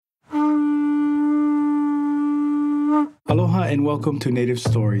Aloha and welcome to Native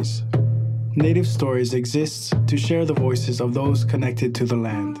Stories. Native Stories exists to share the voices of those connected to the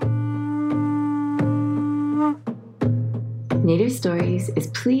land. Native Stories is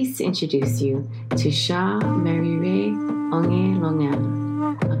pleased to introduce you to Sha Marire Onge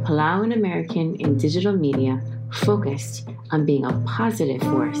Longel, a Palauan American in digital media focused on being a positive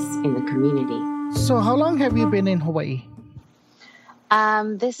force in the community. So how long have you been in Hawaii?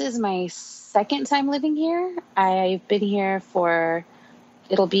 This is my second time living here. I've been here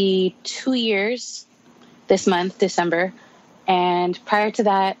it'll be 2 years this month, December. And prior to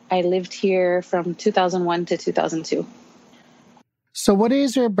that, I lived here from 2001 to 2002. So what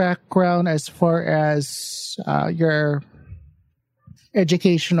is your background as far as your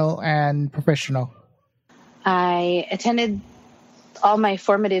educational and professional? I attended all my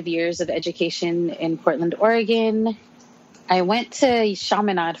formative years of education in Portland, Oregon. I went to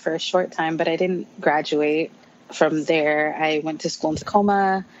Chaminade for a short time, but I didn't graduate from there. I went to school in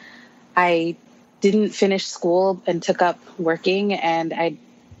Tacoma. I didn't finish school and took up working, and I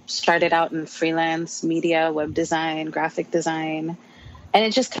started out in freelance media, web design, graphic design, and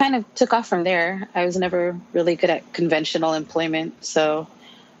it just kind of took off from there. I was never really good at conventional employment, so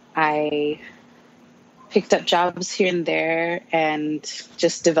I picked up jobs here and there and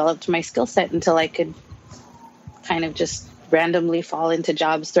just developed my skill set until I could kind of just randomly fall into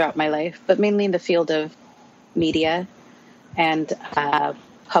jobs throughout my life, but mainly in the field of media and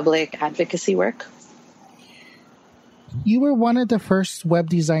public advocacy work. You were one of the first web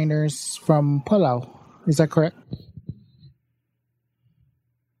designers from Palau. Is that correct?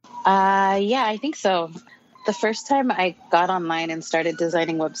 Yeah, I think so. The first time I got online and started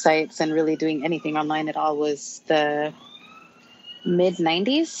designing websites and really doing anything online at all was the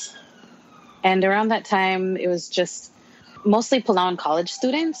mid-90s. And around that time, it was just mostly Palauan college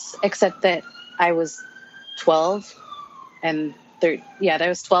students, except that I was 12 and I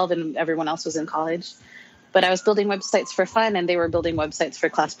was 12 and everyone else was in college. But I was building websites for fun and they were building websites for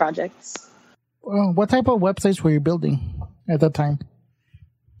class projects. What type of websites were you building at that time?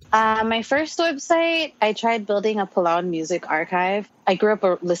 My first website, I tried building a Palauan music archive. I grew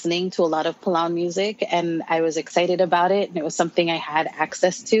up listening to a lot of Palauan music and I was excited about it and it was something I had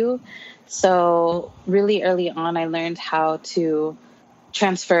access to. So really early on, I learned how to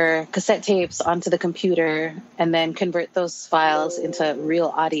transfer cassette tapes onto the computer and then convert those files into real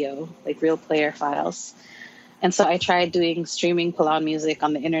audio, like real player files. And so I tried doing streaming Palauan music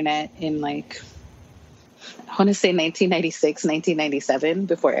on the internet in I want to say 1996, 1997,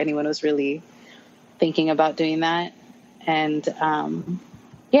 before anyone was really thinking about doing that. And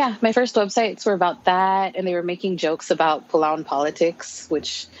my first websites were about that. And they were making jokes about Palauan politics,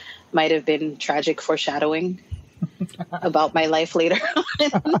 which might have been tragic foreshadowing about my life later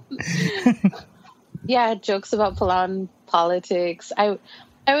on. Yeah, jokes about Palauan politics. I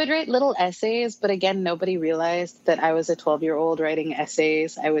would write little essays, but again, nobody realized that I was a 12-year-old writing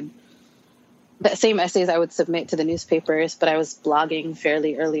essays. The same essays I would submit to the newspapers, but I was blogging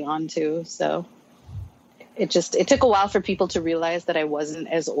fairly early on too. So it took a while for people to realize that I wasn't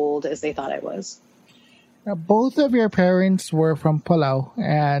as old as they thought I was. Now, both of your parents were from Palau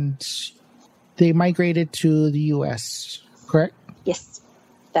and they migrated to the U.S., correct? Yes,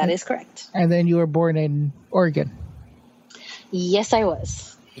 that is correct. And then you were born in Oregon. Yes, I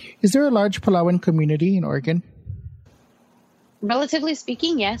was. Is there a large Palauan community in Oregon? Relatively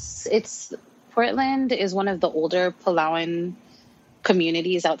speaking, yes. Portland is one of the older Palauan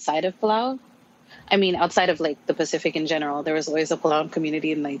communities outside of Palau. I mean, outside of the Pacific in general. There was always a Palauan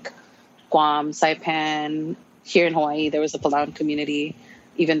community in Guam, Saipan. Here in Hawaii, there was a Palauan community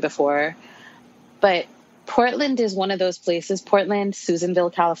even before. But Portland is one of those places. Portland, Susanville,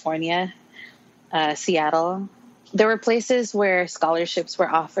 California, Seattle. There were places where scholarships were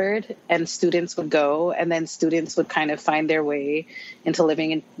offered and students would go, and then students would kind of find their way into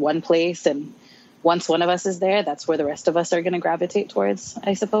living in one place. And once one of us is there, that's where the rest of us are going to gravitate towards,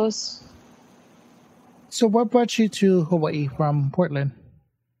 I suppose. So what brought you to Hawaii from Portland?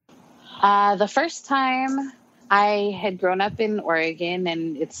 The first time I had grown up in Oregon,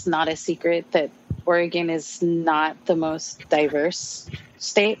 and it's not a secret that Oregon is not the most diverse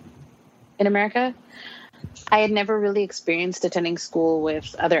state in America. I had never really experienced attending school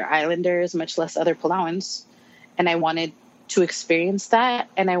with other islanders, much less other Palauans. And I wanted to experience that.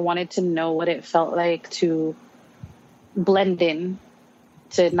 And I wanted to know what it felt like to blend in,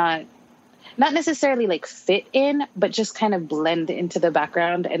 to not necessarily fit in, but just kind of blend into the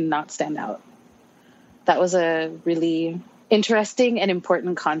background and not stand out. That was a really interesting and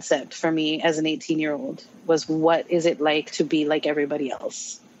important concept for me as an 18-year-old, was what is it like to be like everybody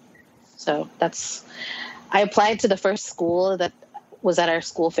else? So I applied to the first school that was at our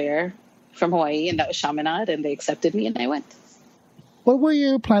school fair from Hawaii, and that was Chaminade, and they accepted me, and I went. What were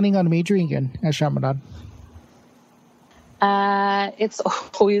you planning on majoring in at Chaminade? It's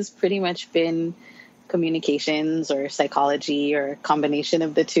always pretty much been communications or psychology or a combination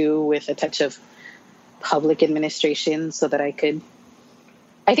of the two with a touch of public administration so that I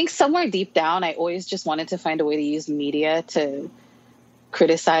think somewhere deep down, I always just wanted to find a way to use media to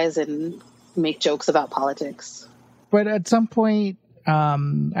criticize and make jokes about politics. But at some point,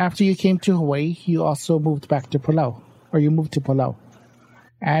 after you came to Hawaii, you also moved back to Palau, or you moved to Palau.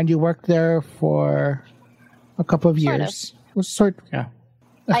 And you worked there for a couple of years. Yeah.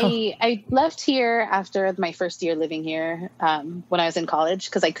 I left here after my first year living here when I was in college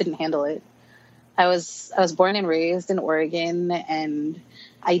because I couldn't handle it. I was born and raised in Oregon, and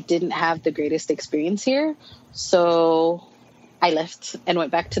I didn't have the greatest experience here. So I left and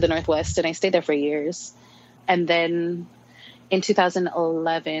went back to the Northwest, and I stayed there for years. And then in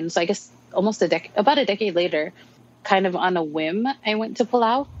 2011, so I guess almost about a decade later, kind of on a whim, I went to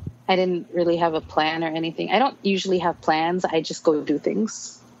Palau. I didn't really have a plan or anything. I don't usually have plans. I just go do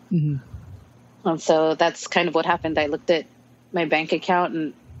things. Mm-hmm. And so that's kind of what happened. I looked at my bank account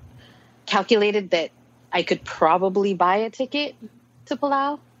and calculated that I could probably buy a ticket to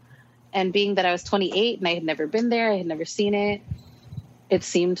Palau. And being that I was 28 and I had never been there, I had never seen it, it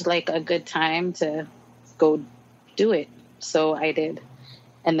seemed like a good time to go do it. So I did.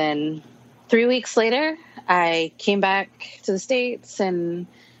 And then 3 weeks later, I came back to the States and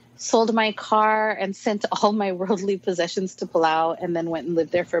sold my car and sent all my worldly possessions to Palau, and then went and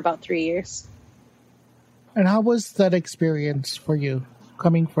lived there for about 3 years. And how was that experience for you,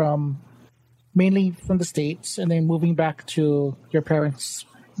 coming mainly from the States and then moving back to your parents?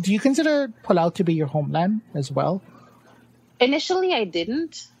 Do you consider Palau to be your homeland as well? Initially, I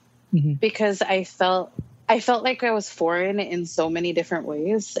didn't, because I felt like I was foreign in so many different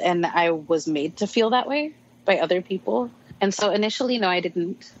ways, and I was made to feel that way by other people. And so initially, no, I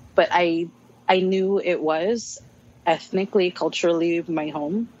didn't. But I knew it was ethnically, culturally my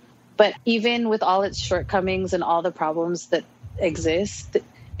home. But even with all its shortcomings and all the problems that exist,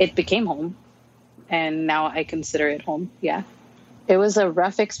 it became home. And now I consider it home. Yeah. It was a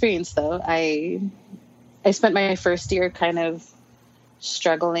rough experience, though. I spent my first year kind of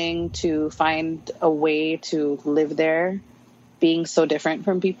struggling to find a way to live there, being so different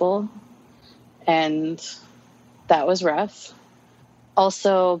from people. And that was rough.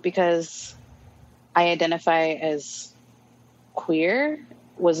 Also, because I identify as queer,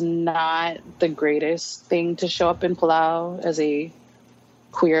 was not the greatest thing to show up in Palau as a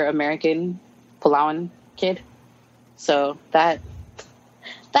queer American Palauan kid. So that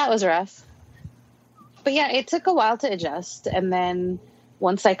was rough. But yeah, it took a while to adjust. And then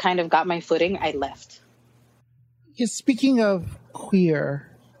once I kind of got my footing, I left. Yeah, speaking of queer,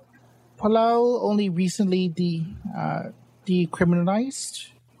 Palau only recently decriminalized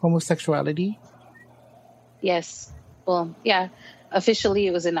homosexuality. Yes. Well, yeah. Officially,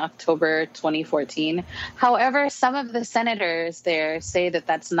 it was in October 2014. However, some of the senators there say that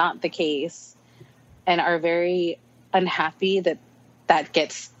that's not the case and are very unhappy that that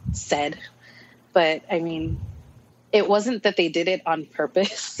gets said. But, I mean, it wasn't that they did it on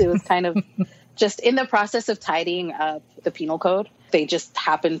purpose. It was kind of just in the process of tidying up the penal code. They just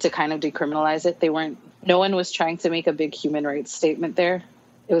happened to kind of decriminalize it. No one was trying to make a big human rights statement there.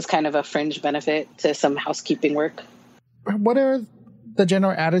 It was kind of a fringe benefit to some housekeeping work. What are the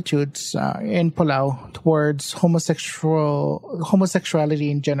general attitudes in Palau towards homosexuality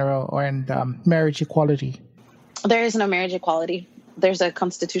in general and marriage equality? There is no marriage equality. There's a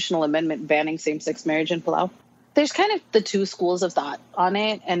constitutional amendment banning same-sex marriage in Palau. There's kind of the two schools of thought on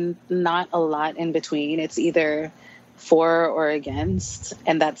it and not a lot in between. It's either for or against,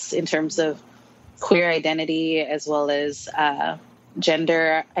 and that's in terms of queer identity as well as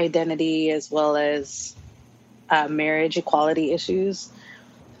gender identity as well as marriage equality issues.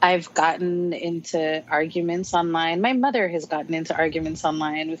 I've gotten into arguments online. My mother has gotten into arguments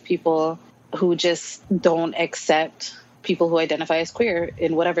online with people who just don't accept people who identify as queer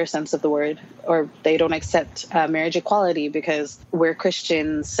in whatever sense of the word, or they don't accept marriage equality because we're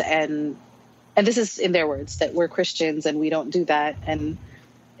Christians, and this is in their words, that we're Christians and we don't do that. And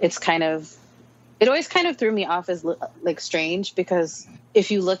it always kind of threw me off as like strange, because if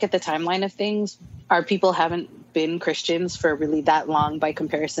you look at the timeline of things, our people haven't been Christians for really that long by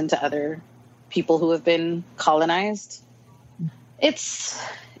comparison to other people who have been colonized. It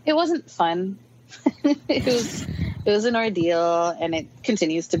wasn't fun. It was an ordeal, and it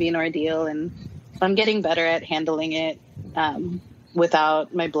continues to be an ordeal, and I'm getting better at handling it.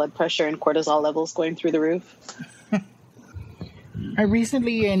 without my blood pressure and cortisol levels going through the roof.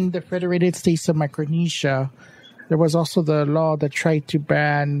 Recently, in the Federated States of Micronesia, there was also the law that tried to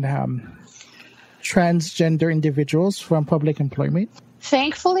ban transgender individuals from public employment.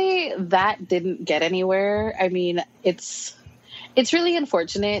 Thankfully, that didn't get anywhere. I mean, it's really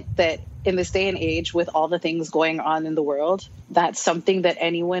unfortunate that in this day and age, with all the things going on in the world, that's something that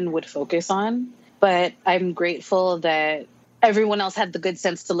anyone would focus on. But I'm grateful that everyone else had the good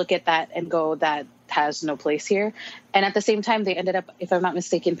sense to look at that and go, that has no place here. And at the same time, they ended up, if I'm not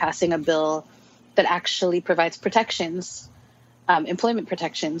mistaken, passing a bill that actually provides protections, employment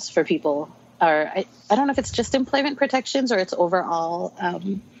protections for people. Or I don't know if it's just employment protections or it's overall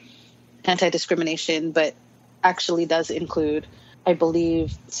anti-discrimination, but actually does include, I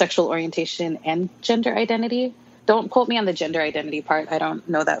believe, sexual orientation and gender identity. Don't quote me on the gender identity part. I don't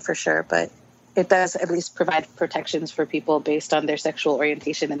know that for sure, but it does at least provide protections for people based on their sexual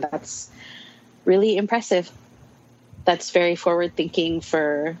orientation, and that's really impressive. That's very forward-thinking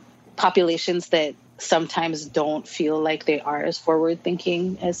for populations that sometimes don't feel like they are as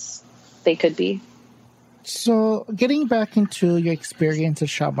forward-thinking as they could be. So, getting back into your experience at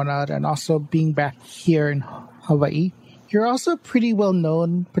Chaminade and also being back here in Hawaii, you're also pretty well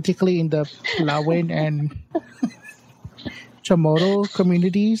known, particularly in the Palauan and Chamorro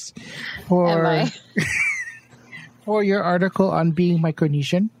communities, for your article on being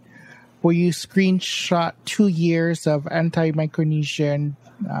Micronesian, where you screenshot 2 years of anti-Micronesian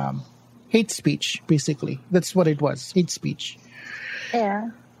hate speech, basically. That's what it was, hate speech. Yeah.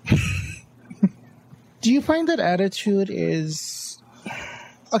 Do you find that attitude is...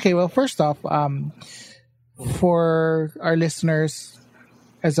 Okay, well, first off, for our listeners,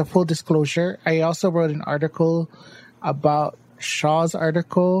 as a full disclosure, I also wrote an article about Shaw's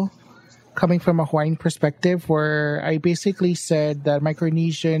article coming from a Hawaiian perspective, where I basically said that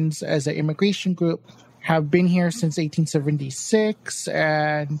Micronesians as an immigration group have been here since 1876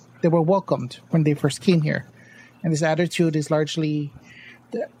 and they were welcomed when they first came here. And this attitude is largely...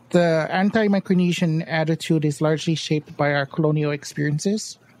 The anti-Micronesian attitude is largely shaped by our colonial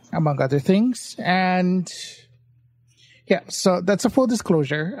experiences, among other things. And yeah, so that's a full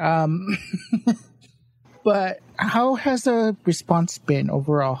disclosure. But how has the response been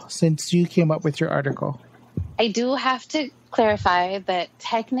overall since you came up with your article? I do have to clarify that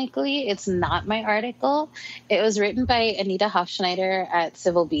technically it's not my article. It was written by Anita Hofschneider at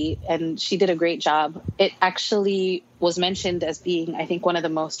Civil Beat, and she did a great job. It actually was mentioned as being, I think, one of the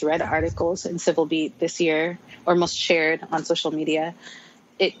most read articles in Civil Beat this year, or most shared on social media.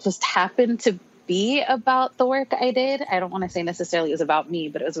 It just happened to be about the work I did. I don't want to say necessarily it was about me,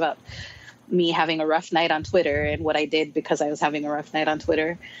 but it was about me having a rough night on Twitter and what I did because I was having a rough night on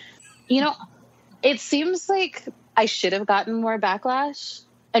Twitter. You know, it seems like I should have gotten more backlash,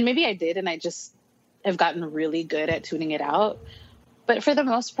 and maybe I did, and I just have gotten really good at tuning it out. But for the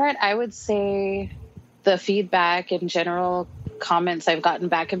most part, I would say the feedback and general comments I've gotten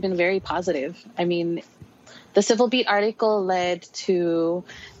back have been very positive. I mean, the Civil Beat article led to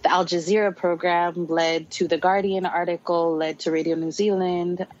the Al Jazeera program, led to the Guardian article, led to Radio New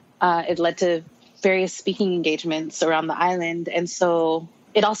Zealand. It led to various speaking engagements around the island. And so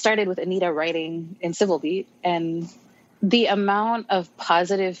it all started with Anita writing in Civil Beat, and the amount of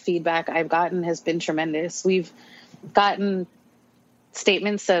positive feedback I've gotten has been tremendous. We've gotten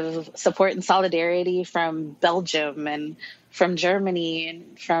statements of support and solidarity from Belgium and from Germany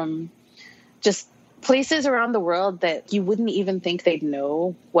and from just places around the world that you wouldn't even think they'd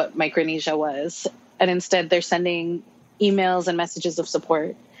know what Micronesia was. And instead they're sending emails and messages of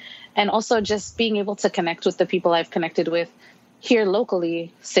support. And also just being able to connect with the people I've connected with here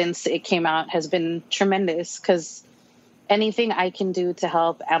locally since it came out has been tremendous, because anything I can do to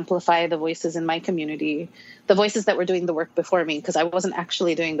help amplify the voices in my community, the voices that were doing the work before me, because I wasn't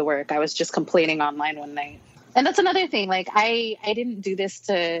actually doing the work. I was just complaining online one night. And that's another thing. Like, I didn't do this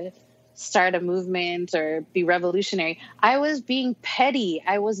to start a movement or be revolutionary. I was being petty.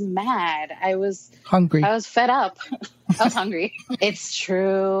 I was mad. I was hungry. I was fed up. I was hungry. It's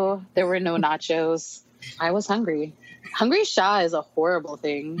true. There were no nachos. I was hungry. Hungry Sha is a horrible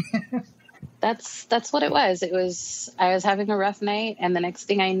thing. That's what it was. I was having a rough night, and the next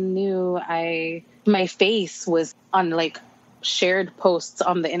thing I knew, my face was on like shared posts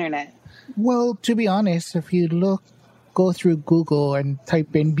on the internet. Well, to be honest, if you go through Google and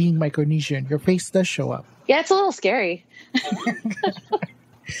type in being Micronesian, your face does show up. Yeah, it's a little scary.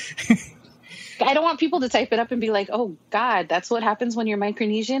 I don't want people to type it up and be like, oh God, that's what happens when you're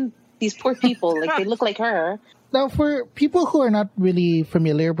Micronesian? These poor people, like they look like her. Now, for people who are not really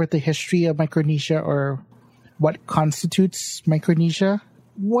familiar with the history of Micronesia or what constitutes Micronesia.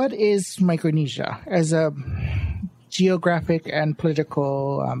 What is Micronesia as a geographic and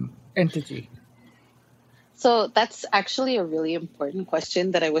political entity? So that's actually a really important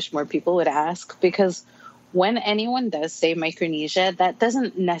question that I wish more people would ask, because when anyone does say Micronesia, that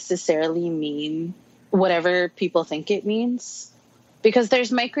doesn't necessarily mean whatever people think it means. Because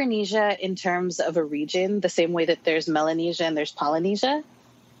there's Micronesia in terms of a region, the same way that there's Melanesia and there's Polynesia.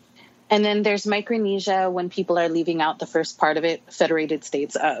 And then there's Micronesia when people are leaving out the first part of it, Federated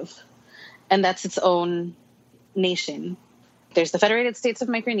States of. And that's its own nation. There's the Federated States of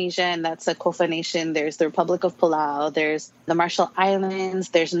Micronesia, and that's a Kofa nation. There's the Republic of Palau. There's the Marshall Islands.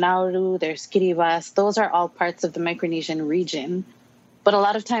 There's Nauru. There's Kiribati. Those are all parts of the Micronesian region. But a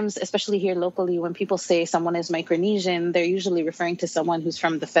lot of times, especially here locally, when people say someone is Micronesian, they're usually referring to someone who's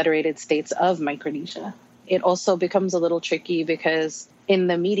from the Federated States of Micronesia. It also becomes a little tricky because in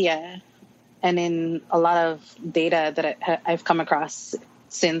the media and in a lot of data that I've come across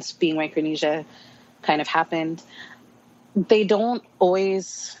since being Micronesia kind of happened, they don't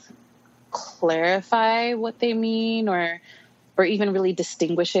always clarify what they mean or even really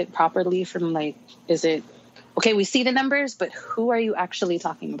distinguish it properly from, like, is it, okay, we see the numbers, but who are you actually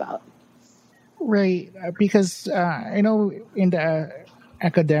talking about? Right, because I know in the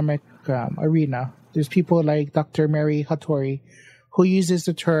academic arena, there's people like Dr. Mary Hattori who uses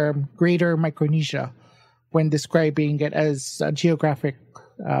the term Greater Micronesia when describing it as a geographic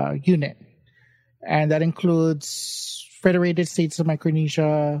unit. And that includes Federated States of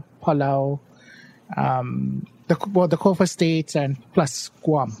Micronesia, Palau, the Kofa states, and plus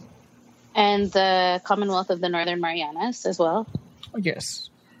Guam. And the Commonwealth of the Northern Marianas as well. Yes.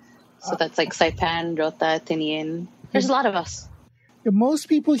 So that's like Saipan, Rota, Tinian. There's a lot of us. Most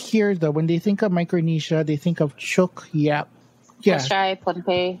people here, though, when they think of Micronesia, they think of Chuuk, Yap. Yeah. Ostray,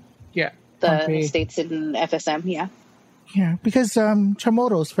 Pohnpei. Yeah. The Pohnpei. states in FSM, yeah. Yeah, because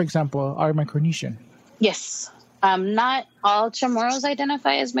Chamorros, for example, are Micronesian. Yes. Not all Chamorros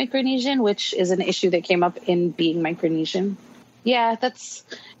identify as Micronesian, which is an issue that came up in being Micronesian. Yeah,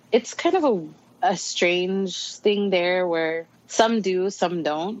 it's kind of a strange thing there where some do, some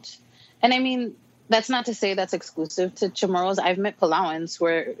don't. And I mean, that's not to say that's exclusive to Chamorros. I've met Palauans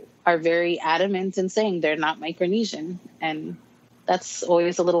who are very adamant in saying they're not Micronesian. And that's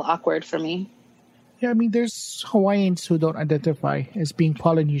always a little awkward for me. Yeah, I mean, there's Hawaiians who don't identify as being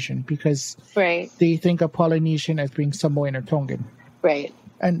Polynesian because right. They think of Polynesian as being Samoan or Tongan. Right.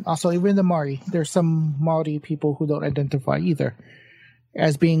 And also, even the Maori, there's some Maori people who don't identify either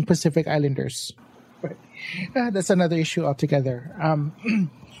as being Pacific Islanders. But that's another issue altogether.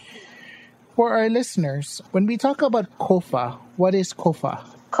 For our listeners, when we talk about COFA, what is COFA?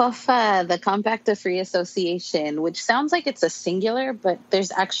 COFA, the Compact of Free Association, which sounds like it's a singular, but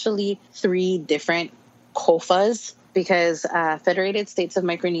there's actually 3 different COFAs because Federated States of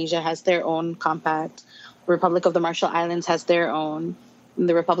Micronesia has their own compact, Republic of the Marshall Islands has their own, and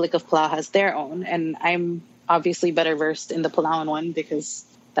the Republic of Palau has their own. And I'm obviously better versed in the Palauan one because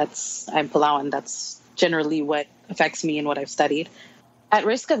I'm Palauan. That's generally what affects me and what I've studied. At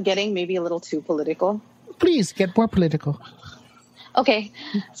risk of getting maybe a little too political. Please, get more political. Okay,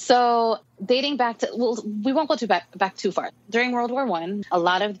 so dating back to, we won't go back too far. During World War I, a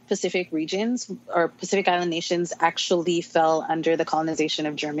lot of Pacific regions or Pacific Island nations actually fell under the colonization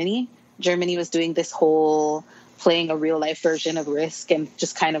of Germany. Germany was doing this whole playing a real-life version of Risk and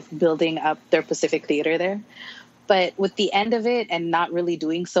just kind of building up their Pacific theater there. But with the end of it and not really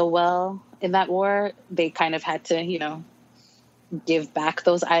doing so well in that war, they kind of had to, give back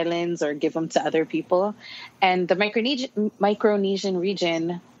those islands or give them to other people. And the Micronesian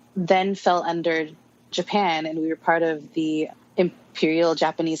region then fell under Japan, and we were part of the Imperial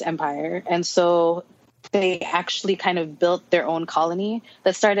Japanese Empire. And so they actually kind of built their own colony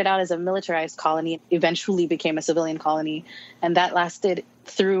that started out as a militarized colony, eventually became a civilian colony. And that lasted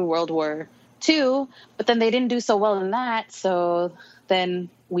through World War II, but then they didn't do so well in that. So then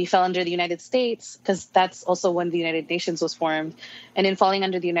we fell under the United States because that's also when the United Nations was formed. And in falling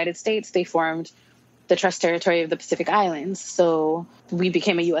under the United States, they formed the Trust Territory of the Pacific Islands. So we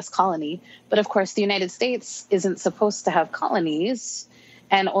became a U.S. colony. But of course, the United States isn't supposed to have colonies.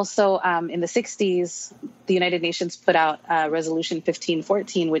 And also in the 60s, the United Nations put out Resolution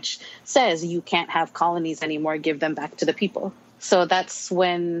 1514, which says you can't have colonies anymore, give them back to the people. So that's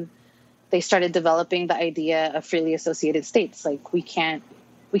when they started developing the idea of freely associated states. Like, we can't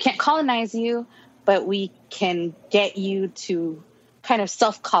colonize you, but we can get you to kind of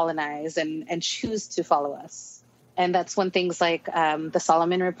self-colonize and choose to follow us. And that's when things like the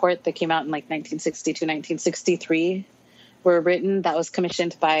Solomon Report that came out in like 1962, 1963 were written. That was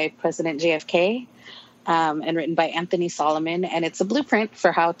commissioned by President JFK. and written by Anthony Solomon. And it's a blueprint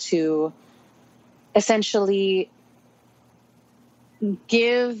for how to essentially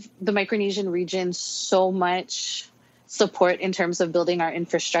give the Micronesian region so much support in terms of building our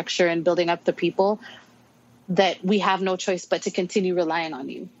infrastructure and building up the people that we have no choice but to continue relying on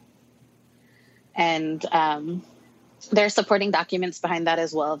you. And there are supporting documents behind that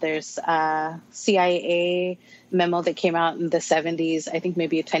as well. There's a CIA memo that came out in the 70s, I think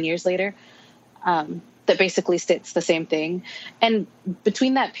maybe 10 years later, that basically states the same thing. And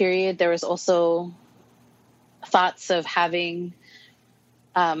between that period, there was also thoughts of having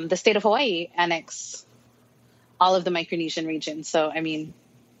the state of Hawaii annex all of the Micronesian region. So, I mean,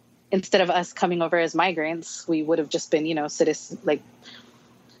 instead of us coming over as migrants, we would have just been, like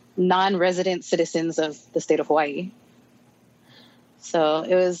non-resident citizens of the state of Hawaii. So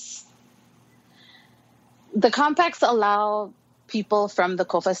the compacts allow people from the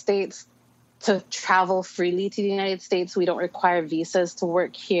COFA states to travel freely to the United States. We don't require visas to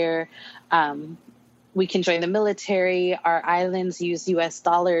work here. We can join the military. Our islands use US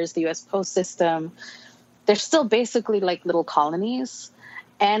dollars, the US post system. They're still basically like little colonies.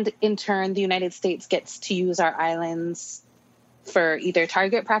 And in turn, the United States gets to use our islands for either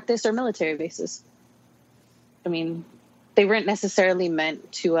target practice or military bases. I mean, they weren't necessarily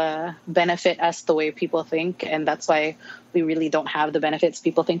meant to benefit us the way people think. And that's why we really don't have the benefits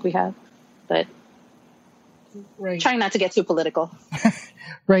people think we have. But right. Trying not to get too political.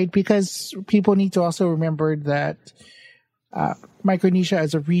 Right, because people need to also remember that Micronesia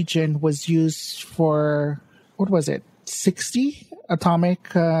as a region was used for, 60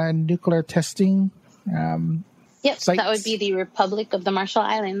 atomic nuclear testing Yep, sites? That would be the Republic of the Marshall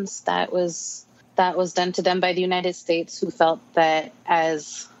Islands. That was done to them by the United States, who felt that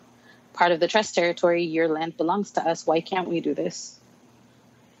as part of the trust territory, your land belongs to us. Why can't we do this?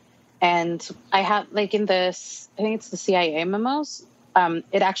 And I have, I think it's the CIA memos,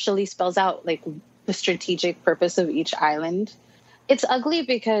 it actually spells out like the strategic purpose of each island. It's ugly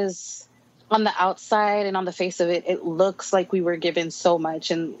because on the outside and on the face of it, it looks like we were given so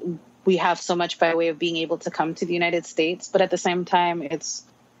much and we have so much by way of being able to come to the United States. But at the same time, it's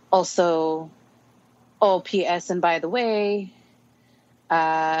also, P.S. and by the way,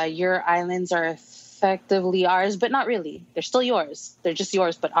 your islands are effectively ours, but not really. They're still yours. They're just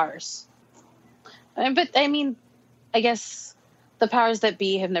yours, but ours. But I mean, I guess the powers that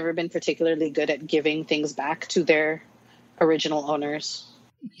be have never been particularly good at giving things back to their original owners.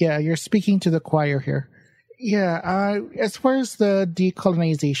 Yeah, you're speaking to the choir here. Yeah, as far as the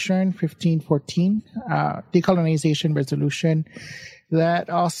decolonization, 1514, decolonization resolution,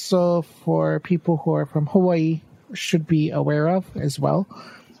 that also for people who are from Hawaii should be aware of as well.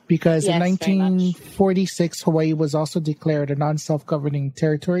 Because in 1946, Hawaii was also declared a non-self-governing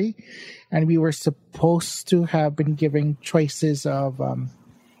territory, and we were supposed to have been given choices of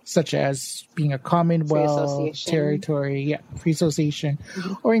such as being a commonwealth territory, free association,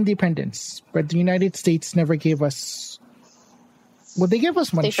 or independence. But the United States never gave us. Well, they gave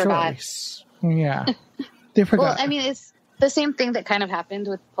us one choice. Yeah, they forgot. Well, I mean, it's the same thing that kind of happened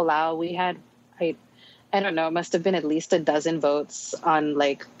with Palau. We had, I don't know, it must have been at least a dozen votes on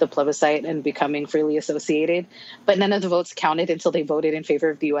like the plebiscite and becoming freely associated, but none of the votes counted until they voted in favor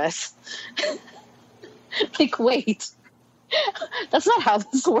of the U.S. Like, wait, that's not how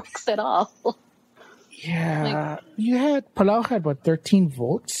this works at all. Yeah, Palau had 13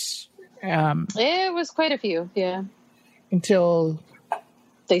 votes? It was quite a few, yeah. Until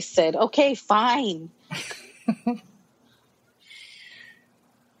they said, okay, fine.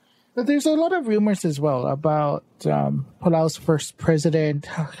 But there's a lot of rumors as well about Palau's first president,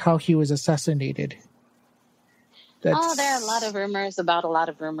 how he was assassinated. There are a lot of rumors about a lot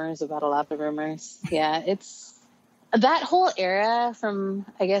of rumors about a lot of rumors. Yeah, it's that whole era from,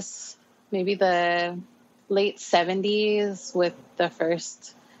 I guess, maybe the late 70s with the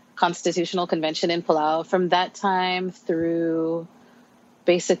first constitutional convention in Palau. From that time through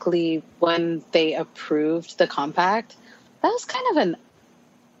basically when they approved the compact, that was kind of an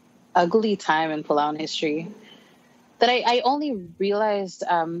ugly time in Palauan history that I only realized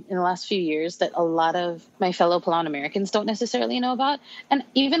in the last few years that a lot of my fellow Palauan Americans don't necessarily know about, and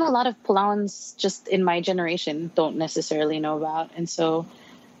even a lot of Palauans just in my generation don't necessarily know about. And so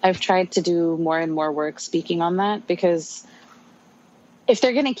I've tried to do more and more work speaking on that, because if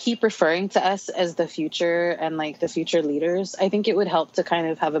they're going to keep referring to us as the future and like the future leaders, I think it would help to kind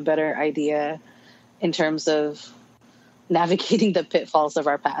of have a better idea in terms of navigating the pitfalls of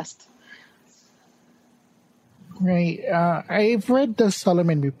our past. Right. I've read the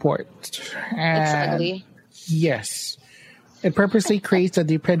Solomon Report. It's ugly. Yes. It purposely creates a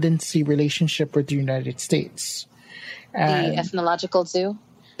dependency relationship with the United States. The ethnological zoo?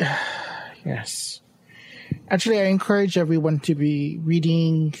 Yes. Actually, I encourage everyone to be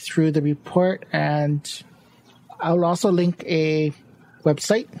reading through the report, and I'll also link a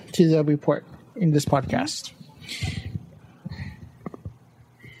website to the report in this podcast.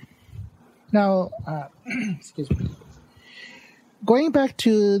 Now, excuse me. Going back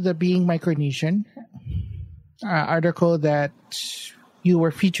to the Being Micronesian article that you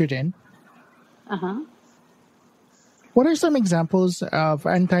were featured in, what are some examples of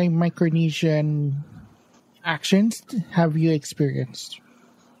anti-Micronesian actions have you experienced?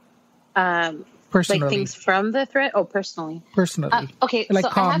 Personally. Like things from the thread? Oh, personally. Personally. Okay. Like so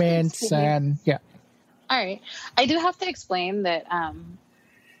comments and, yeah. All right. I do have to explain that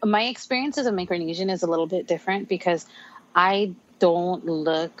my experience as a Micronesian is a little bit different because I don't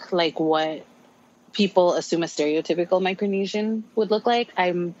look like what people assume a stereotypical Micronesian would look like.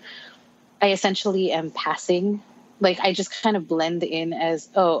 I essentially am passing. Like, I just kind of blend in as,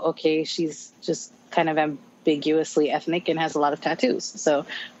 oh, okay, she's just kind of ambiguously ethnic and has a lot of tattoos. So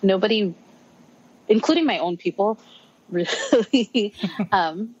nobody, including my own people, really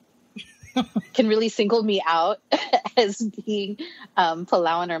can really single me out as being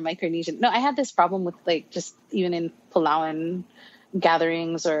Palauan or Micronesian. No, I had this problem with, like, just even in Palauan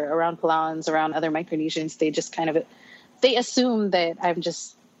gatherings or around Palauans, around other Micronesians, they just kind of, they assume that I'm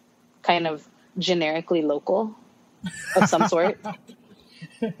just kind of generically local of some sort,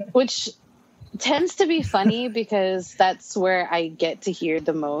 which tends to be funny because that's where I get to hear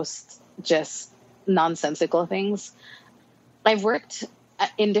the most just nonsensical things. I've worked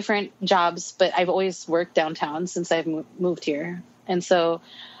in different jobs, but I've always worked downtown since I've moved here. And so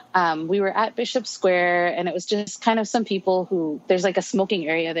we were at Bishop Square, and it was just kind of some people who, there's like a smoking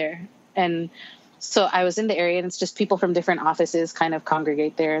area there. And so I was in the area, and it's just people from different offices kind of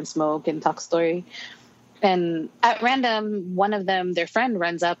congregate there and smoke and talk story. And at random, one of them, their friend,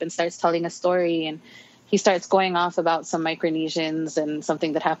 runs up and starts telling a story, and he starts going off about some Micronesians and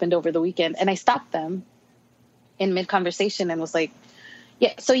something that happened over the weekend. And I stopped them in mid-conversation and was like,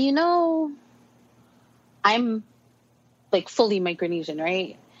 yeah, so you know, I'm like fully Micronesian,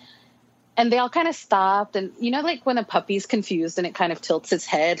 right? And they all kind of stopped. And you know, like when a puppy's confused and it kind of tilts its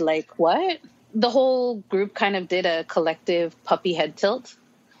head, like, what? The whole group kind of did a collective puppy head tilt.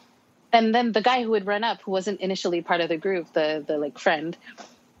 And then the guy who had run up, who wasn't initially part of the group, the like friend,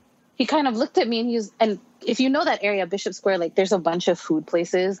 he kind of looked at me, and he was, and if you know that area, Bishop Square, like there's a bunch of food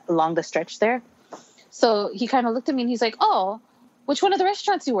places along the stretch there. So he kind of looked at me and he's like, oh, which one of the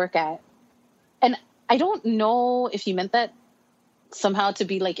restaurants you work at? And I don't know if he meant that somehow to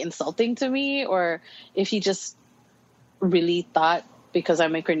be like insulting to me, or if he just really thought because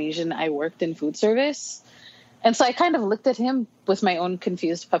I'm Micronesian, I worked in food service. And so I kind of looked at him with my own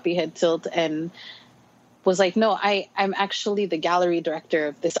confused puppy head tilt and was like, no, I'm actually the gallery director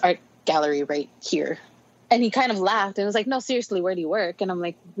of this art gallery right here. And he kind of laughed and was like, no, seriously, where do you work? And I'm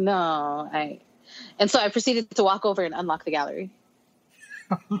like, no, and so I proceeded to walk over and unlock the gallery.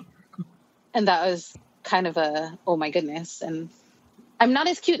 And that was kind of a, oh my goodness. And I'm not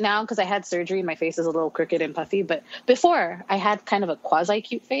as cute now because I had surgery and my face is a little crooked and puffy. But before, I had kind of a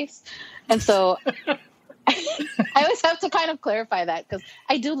quasi-cute face. And so I always have to kind of clarify that because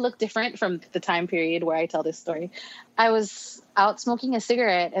I do look different from the time period where I tell this story. I was out smoking a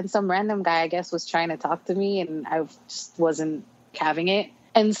cigarette and some random guy, I guess, was trying to talk to me, and I just wasn't having it.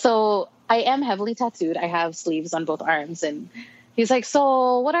 And so I am heavily tattooed. I have sleeves on both arms. And he's like,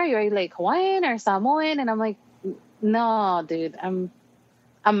 so what are you? Are you like Hawaiian or Samoan? And I'm like, no, dude, I'm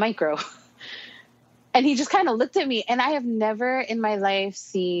micro. And he just kind of looked at me, and I have never in my life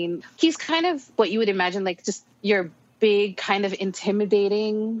seen, he's kind of what you would imagine, like just your big kind of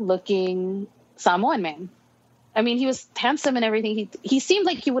intimidating looking Samoan man. I mean, he was handsome and everything. He seemed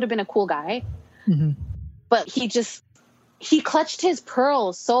like he would have been a cool guy, but he clutched his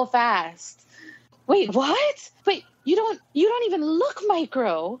pearls so fast. Wait, what? Wait, you don't even look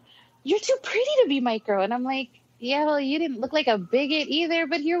micro. You're too pretty to be micro. And I'm like, yeah, well, you didn't look like a bigot either,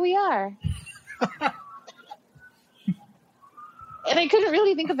 but here we are. And I couldn't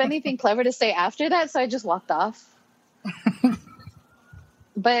really think of anything clever to say after that, so I just walked off.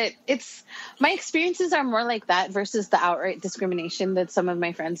 But my experiences are more like that versus the outright discrimination that some of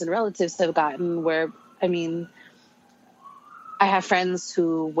my friends and relatives have gotten, where, I mean, I have friends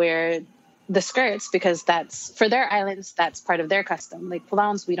who wear the skirts because that's, for their islands, that's part of their custom. Like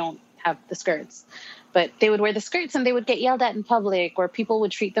Palauans, we don't have the skirts. But they would wear the skirts and they would get yelled at in public, or people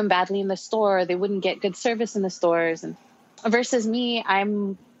would treat them badly in the store. They wouldn't get good service in the stores. And versus me,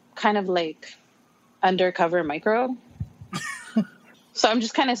 I'm kind of like undercover micro. So I'm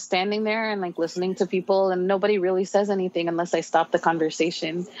just kind of standing there and like listening to people, and nobody really says anything unless I stop the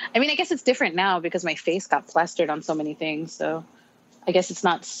conversation. I mean, I guess it's different now because my face got plastered on so many things. So I guess it's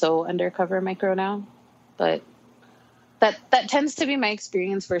not so undercover micro now, but that tends to be my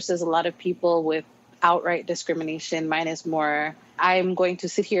experience versus a lot of people with outright discrimination. Mine is more, I'm going to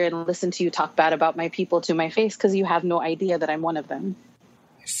sit here and listen to you talk bad about my people to my face because you have no idea that I'm one of them.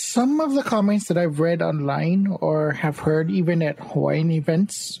 Some of the comments that I've read online or have heard even at Hawaiian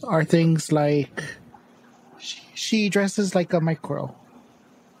events are things like, she dresses like a micro.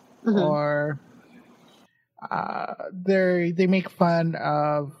 Mm-hmm. Or they make fun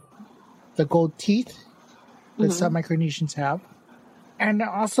of the gold teeth that mm-hmm. some Micronesians have. And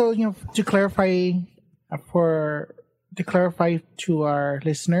also, to clarify to our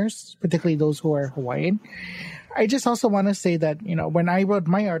listeners, particularly those who are Hawaiian, I just also want to say that, when I wrote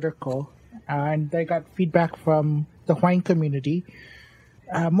my article and I got feedback from the Hawaiian community,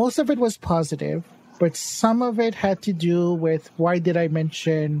 most of it was positive, but some of it had to do with why did I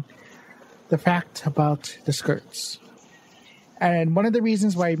mention the fact about the skirts. And one of the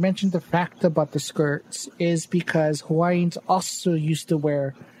reasons why I mentioned the fact about the skirts is because Hawaiians also used to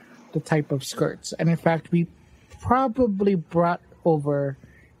wear the type of skirts. And in fact, we probably brought over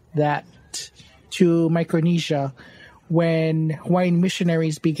that to Micronesia when Hawaiian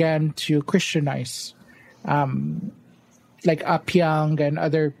missionaries began to Christianize, like Apiang and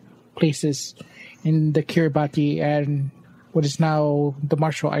other places in the Kiribati and what is now the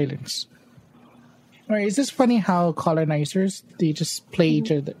Marshall Islands. All right, it's just funny how colonizers, they just play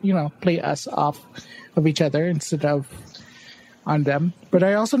each other, play us off of each other instead of on them. But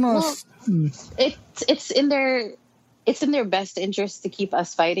I also know it's in their best interest to keep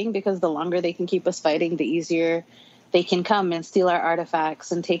us fighting, because the longer they can keep us fighting, the easier they can come and steal our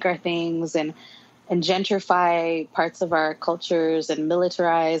artifacts and take our things and gentrify parts of our cultures and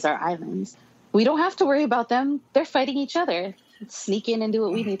militarize our islands. We don't have to worry about them. They're fighting each other. Let's sneak in and do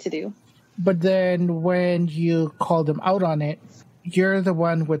what we need to do. But then when you call them out on it, you're the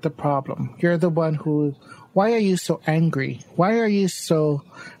one with the problem. You're the one who, why are you so angry? Why are you so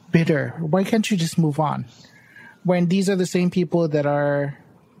bitter? Why can't you just move on? When these are the same people that are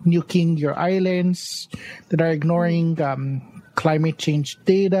nuking your islands, that are ignoring climate change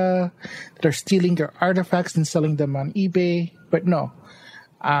data, that are stealing your artifacts and selling them on eBay. But no,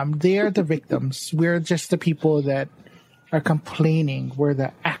 they are the victims. We're just the people that are complaining. We're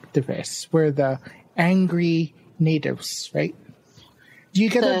the activists. We're the angry natives, right? Do you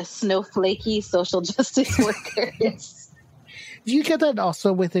get the snowflakey social justice workers? Do you get that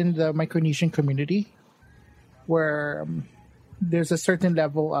also within the Micronesian community, where there's a certain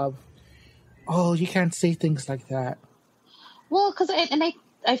level of, oh, you can't say things like that? Well, because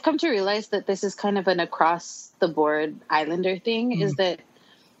I've come to realize that this is kind of an across the board islander thing. Is that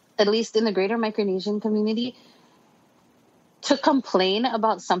at least in the greater Micronesian community, to complain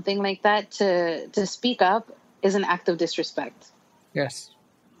about something like that, to speak up, is an act of disrespect. Yes.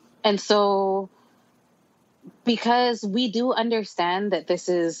 And so, because we do understand that this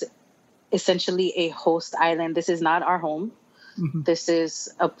is essentially a host island, this is not our home. Mm-hmm. This is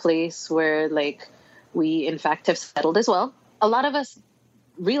a place where, we in fact have settled as well. A lot of us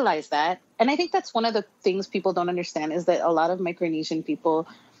realize that. And I think that's one of the things people don't understand, is that a lot of Micronesian people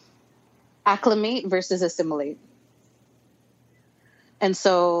acclimate versus assimilate. And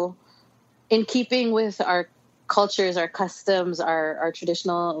so, in keeping with our cultures, our customs, our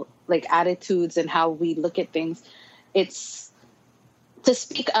traditional attitudes and how we look at things, it's to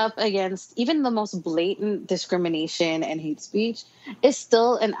speak up against even the most blatant discrimination and hate speech is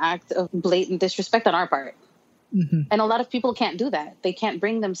still an act of blatant disrespect on our part. Mm-hmm. And a lot of people can't do that. They can't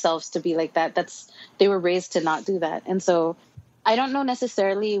bring themselves to be like that. They were raised to not do that. And so I don't know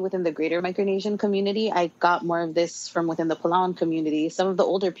necessarily within the greater Micronesian community. I got more of this from within the Palauan community. Some of the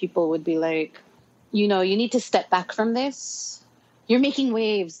older people would be like, you need to step back from this. You're making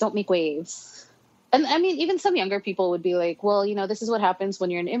waves. Don't make waves. And I mean, even some younger people would be like, well, this is what happens when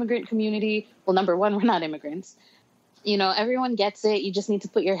you're an immigrant community. Well, number one, we're not immigrants. Everyone gets it. You just need to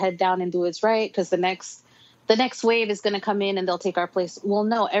put your head down and do what's right, because the next wave is going to come in and they'll take our place. Well,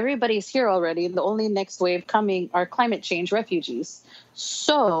 no, everybody's here already. The only next wave coming are climate change refugees.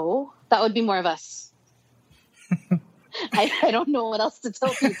 So that would be more of us. I don't know what else to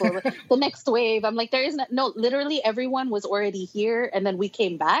tell people. The next wave, I'm like, there is no, literally everyone was already here and then we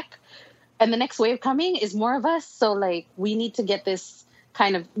came back. And the next wave coming is more of us. So we need to get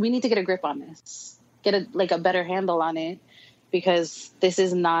we need to get a grip on this, get a better handle on it, because this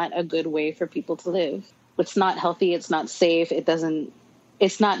is not a good way for people to live. It's not healthy. It's not safe.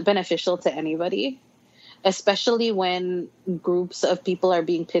 It's not beneficial to anybody. especially when groups of people are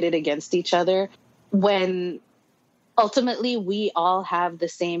being pitted against each other, when ultimately we all have the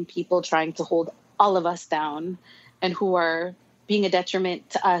same people trying to hold all of us down and who are being a detriment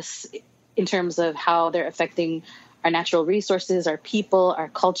to us in terms of how they're affecting our natural resources, our people, our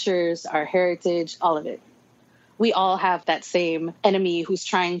cultures, our heritage, all of it. We all have that same enemy who's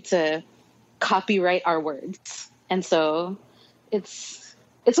trying to copyright our words. And so it's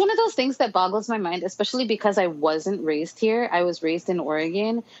one of those things that boggles my mind, especially because I wasn't raised here. I was raised in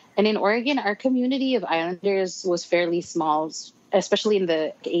Oregon. And in Oregon, our community of islanders was fairly small, especially in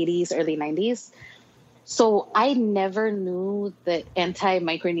the 80s, early 90s. So I never knew that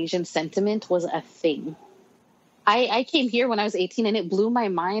anti-Micronesian sentiment was a thing. I came here when I was 18 and it blew my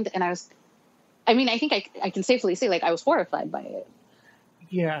mind. And I think I can safely say, like, I was horrified by it.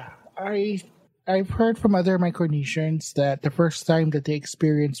 Yeah, I've heard from other Micronesians that the first time that they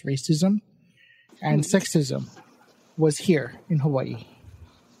experienced racism and sexism was here in Hawaii.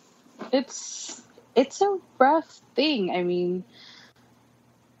 It's a rough thing. I mean,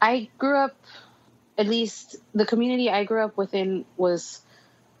 I grew up, at least the community I grew up within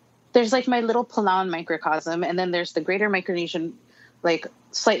there's like my little Palau microcosm, and then there's the greater Micronesian, like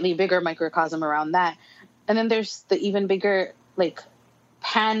slightly bigger microcosm around that. And then there's the even bigger, like,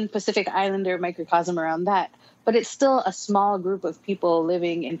 Pan-Pacific Islander microcosm around that. But it's still a small group of people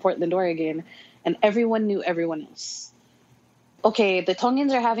living in Portland, Oregon, and everyone knew everyone else. Okay, the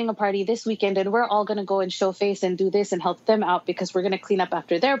Tongans are having a party this weekend, and we're all going to go and show face and do this and help them out because we're going to clean up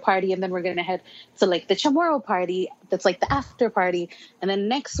after their party, and then we're going to head to, like, the Chamorro party that's, like, the after party. And then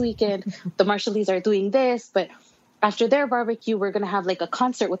next weekend, the Marshallese are doing this, but after their barbecue, we're going to have, like, a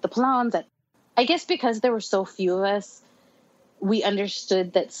concert with the Palauans. I guess because there were so few of us, we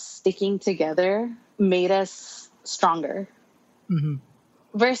understood that sticking together made us stronger. Mm-hmm.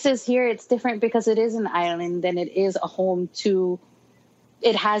 Versus here, it's different because it is an island and it is a home to,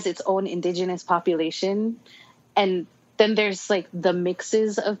 it has its own indigenous population. And then there's like the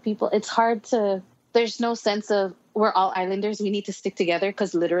mixes of people. It's hard there's no sense of we're all islanders. We need to stick together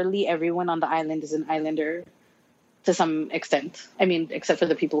because literally everyone on the island is an islander to some extent. I mean, except for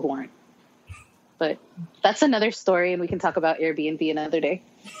the people who aren't. But that's another story, and we can talk about Airbnb another day.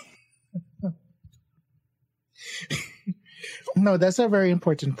 No, that's a very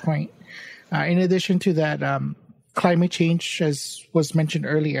important point. In addition to that, climate change, as was mentioned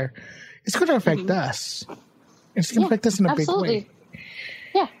earlier, it's going to affect us. It's going to affect us in a big way.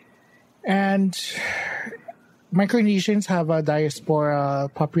 Yeah. And Micronesians have a diaspora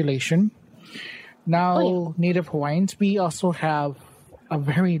population. Now, Native Hawaiians, we also have a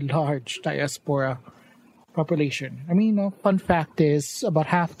very large diaspora population. I mean, fun fact is about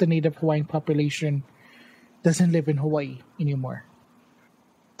half the Native Hawaiian population doesn't live in Hawaii anymore.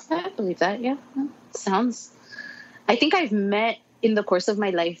 I believe that, yeah. I think I've met in the course of my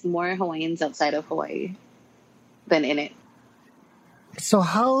life more Hawaiians outside of Hawaii than in it. So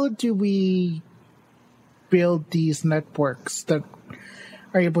how do we build these networks that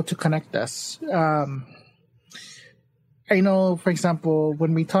are able to connect us? I know, for example,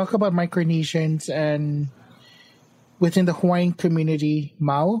 when we talk about Micronesians and within the Hawaiian community,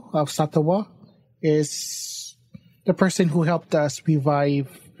 Mau of Satawa is the person who helped us revive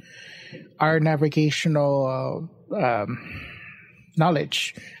our navigational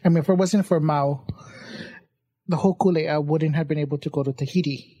knowledge. I mean, if it wasn't for Mau, the Hokulea wouldn't have been able to go to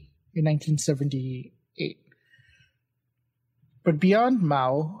Tahiti in 1978. But beyond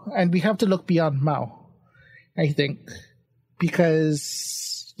Mau, and we have to look beyond Mau, I think,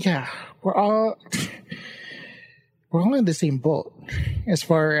 because, yeah, we're all in the same boat as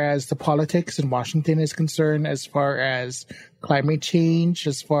far as the politics in Washington is concerned, as far as climate change,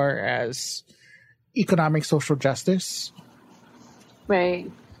 as far as economic social justice.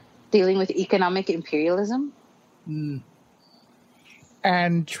 Right. Dealing with economic imperialism.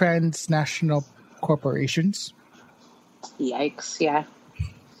 And transnational corporations. Yikes, yeah.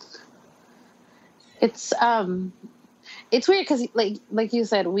 It's weird because like you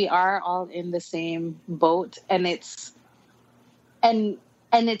said, we are all in the same boat, and it's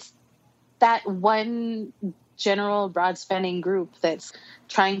that one general broad spanning group that's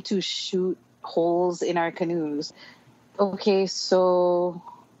trying to shoot holes in our canoes. Okay, so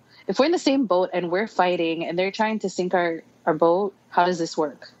if we're in the same boat and we're fighting and they're trying to sink our boat, how does this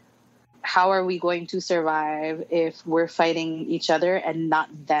work? How are we going to survive if we're fighting each other and not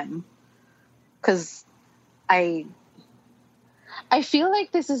them? Because I feel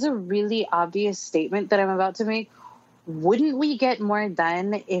like this is a really obvious statement that I'm about to make. Wouldn't we get more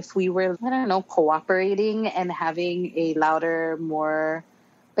done if we were, I don't know, cooperating and having a louder, more,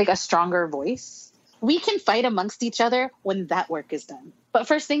 like a stronger voice? We can fight amongst each other when that work is done. But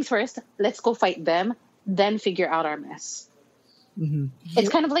first things first, let's go fight them, then figure out our mess. Mm-hmm. It's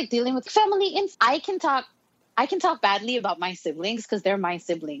kind of like dealing with family. I can talk badly about my siblings because they're my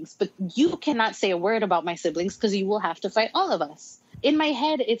siblings, but you cannot say a word about my siblings because you will have to fight all of us. In my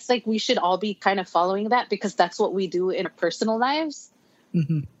head, it's like we should all be kind of following that because that's what we do in our personal lives.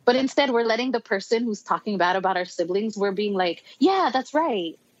 Mm-hmm. But instead, we're letting the person who's talking bad about our siblings, we're being like, yeah, that's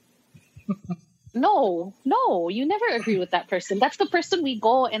right. No, you never agree with that person. That's the person we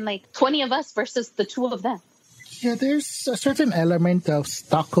go and like 20 of us versus the 2 of them. Yeah, there's a certain element of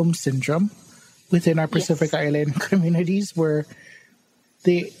Stockholm syndrome within our Pacific Island communities where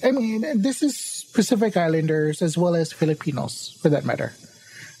this is Pacific Islanders as well as Filipinos for that matter.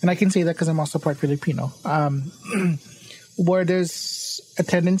 And I can say that because I'm also part Filipino. Where there's a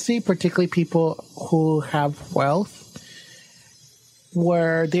tendency, particularly people who have wealth,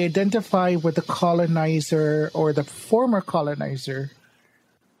 where they identify with the colonizer or the former colonizer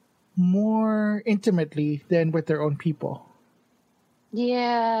more intimately than with their own people.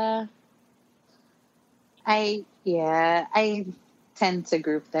 Yeah. I tend to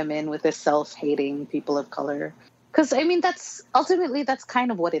group them in with the self-hating people of color. Because, that's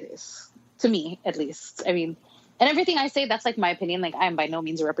kind of what it is. To me, at least. And everything I say, that's like my opinion. Like, I'm by no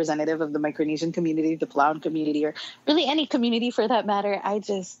means a representative of the Micronesian community, the Palauan community, or really any community for that matter. I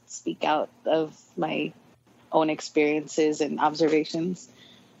just speak out of my own experiences and observations.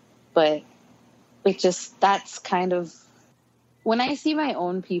 But that's kind of, when I see my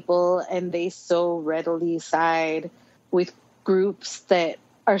own people and they so readily side with groups that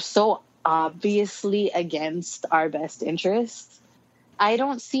are so obviously against our best interests, I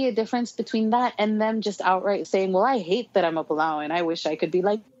don't see a difference between that and them just outright saying, well, I hate that I'm a Palauan. I wish I could be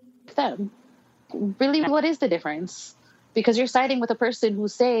like them. Really, what is the difference? Because you're siding with a person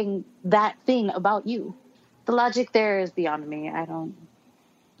who's saying that thing about you. The logic there is beyond me.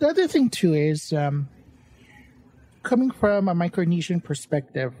 The other thing, too, is coming from a Micronesian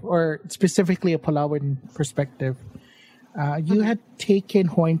perspective, or specifically a Palauan perspective, you had taken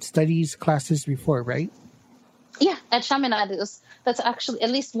Hawaiian studies classes before, right? Yeah, at Chaminade, that's actually,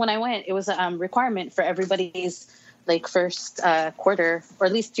 at least when I went, it was a requirement for everybody's first quarter, or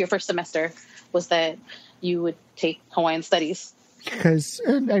at least your first semester, was that you would take Hawaiian studies. Because,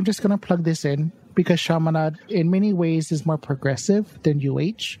 I'm just going to plug this in, because Chaminade in many ways is more progressive than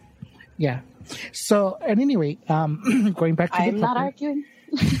UH. Yeah. So at any rate, going back to I'm not arguing.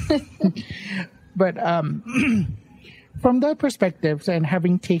 But from that perspective, and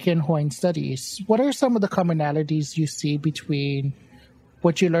having taken Hawaiian studies, what are some of the commonalities you see between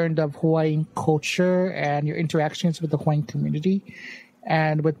what you learned of Hawaiian culture and your interactions with the Hawaiian community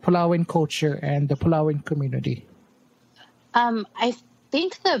and with Palauan culture and the Palauan community? I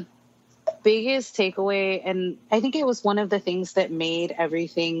think the biggest takeaway, and I think it was one of the things that made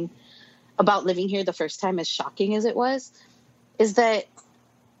everything about living here the first time as shocking as it was, is that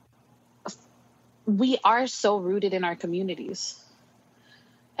we are so rooted in our communities.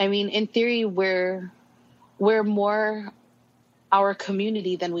 In theory, we're more our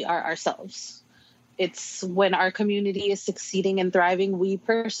community than we are ourselves. It's when our community is succeeding and thriving, we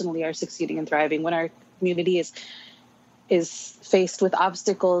personally are succeeding and thriving. When our community is faced with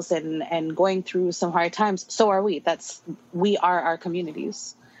obstacles and going through some hard times, so are we. We are our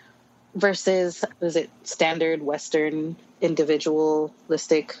communities. Versus, standard Western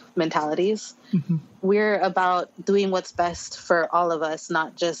individualistic mentalities. Mm-hmm. We're about doing what's best for all of us,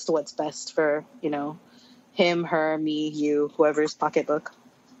 not just what's best for, him, her, me, you, whoever's pocketbook.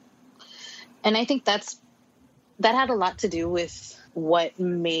 And I think that had a lot to do with what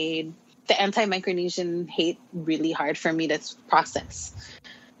made the anti-Micronesian hate really hard for me to process.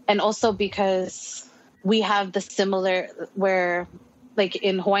 And also because we have the similar, where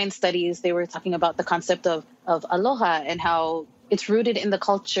in Hawaiian studies, they were talking about the concept of aloha and how it's rooted in the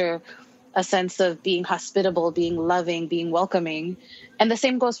culture, a sense of being hospitable, being loving, being welcoming. And the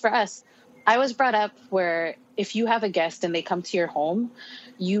same goes for us. I was brought up where if you have a guest and they come to your home,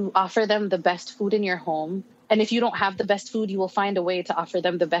 you offer them the best food in your home. And if you don't have the best food, you will find a way to offer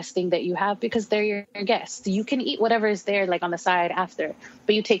them the best thing that you have because they're your guests. You can eat whatever is there on the side after,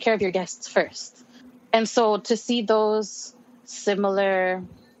 but you take care of your guests first. And so to see those similar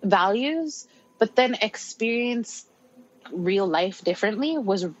values, but then experience real life differently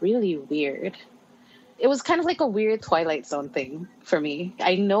was really weird. It was kind of like a weird Twilight Zone thing for me.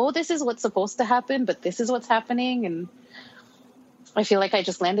 I know this is what's supposed to happen, but this is what's happening. And I feel like I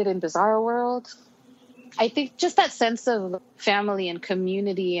just landed in Bizarro World. I think just that sense of family and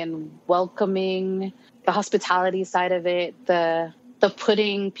community and welcoming, the hospitality side of it, the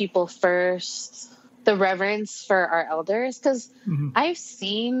putting people first, the reverence for our elders, because I've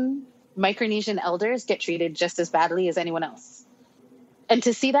seen Micronesian elders get treated just as badly as anyone else. And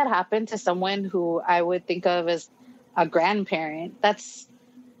to see that happen to someone who I would think of as a grandparent, that's,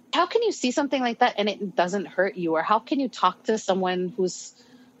 how can you see something like that and it doesn't hurt you? Or how can you talk to someone who's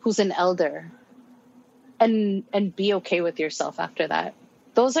an elder and be okay with yourself after that?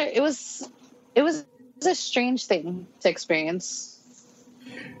 It was a strange thing to experience.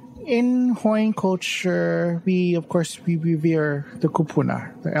 In Hawaiian culture, we revere the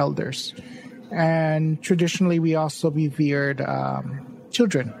kupuna, the elders. And traditionally, we also revered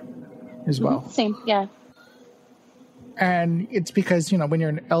children as well. Same, yeah. And it's because, when you're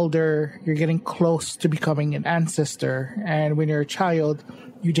an elder, you're getting close to becoming an ancestor. And when you're a child,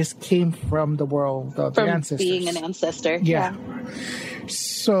 you just came from the world of the ancestors. From being an ancestor. Yeah.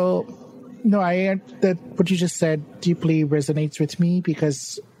 So, that what you just said deeply resonates with me,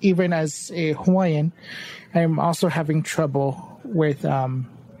 because even as a Hawaiian, I'm also having trouble with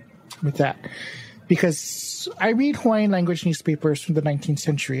that, because I read Hawaiian language newspapers from the 19th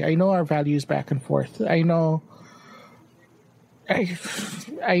century. I know our values back and forth. I know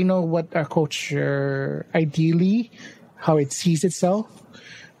what our culture ideally, how it sees itself,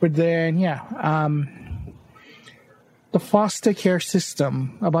 but then the foster care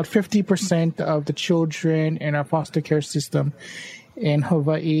system, about 50% of the children in our foster care system in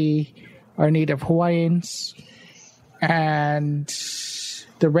Hawaii are Native Hawaiians, and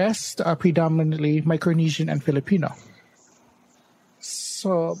the rest are predominantly Micronesian and Filipino.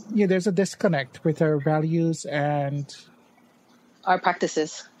 So, there's a disconnect with our values and our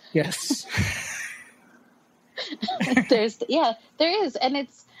practices. Yes. There is. And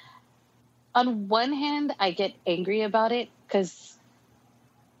it's, on one hand, I get angry about it because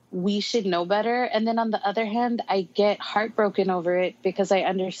we should know better. And then on the other hand, I get heartbroken over it because I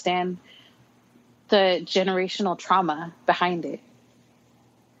understand the generational trauma behind it.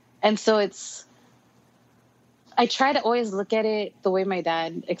 And so I try to always look at it the way my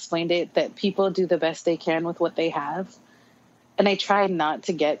dad explained it, that people do the best they can with what they have. And I try not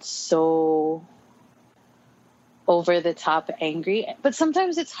to get so over the top angry. But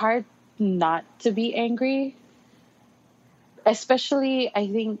sometimes it's hard not to be angry, especially, I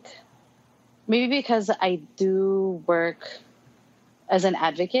think, maybe because I do work as an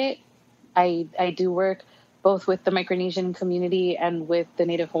advocate. I do work both with the Micronesian community and with the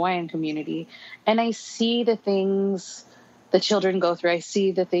Native Hawaiian community, and I see the things the children go through. I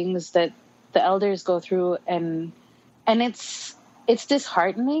see the things that the elders go through, and it's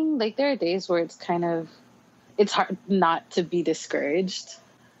disheartening. Like, there are days where it's hard not to be discouraged.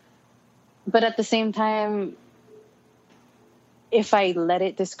 But at the same time, if I let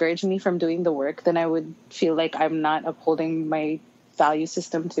it discourage me from doing the work, then I would feel like I'm not upholding my value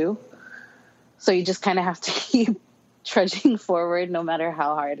system too. So you just kind of have to keep trudging forward no matter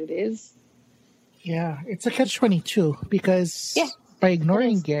how hard it is. Yeah, it's a catch-22, because by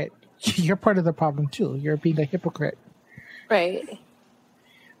ignoring it, you're part of the problem too. You're being a hypocrite. Right.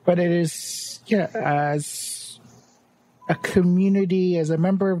 But it is, as a community, as a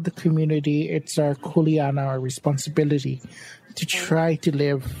member of the community, it's our kuleana, our responsibility to try to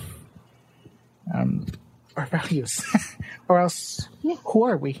live our values. Or else, who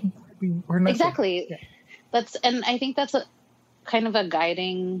are we? We're nothing. Exactly. Yeah. And I think that's a kind of a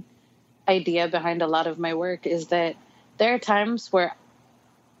guiding idea behind a lot of my work, is that there are times where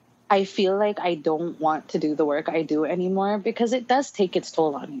I feel like I don't want to do the work I do anymore, because it does take its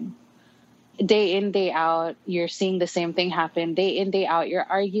toll on you. Day in, day out, you're seeing the same thing happen. Day in, day out, you're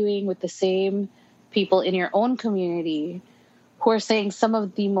arguing with the same people in your own community who are saying some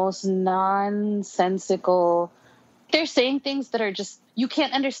of the most nonsensical. They're saying things that are just, you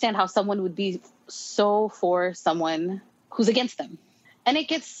can't understand how someone would be so for someone who's against them. And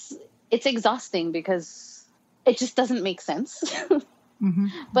it's exhausting because it just doesn't make sense.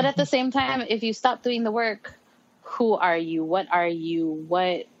 But at the same time, if you stop doing the work, who are you? What are you?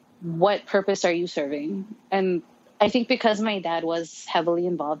 What purpose are you serving? And I think because my dad was heavily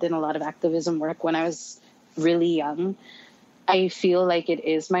involved in a lot of activism work when I was really young, I feel like it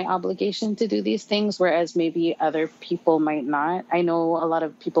is my obligation to do these things, whereas maybe other people might not. I know a lot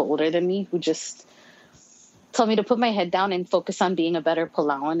of people older than me who just tell me to put my head down and focus on being a better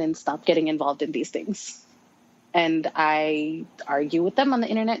Palauan and stop getting involved in these things. And I argue with them on the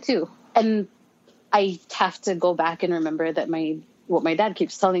internet too. And I have to go back and remember that what my dad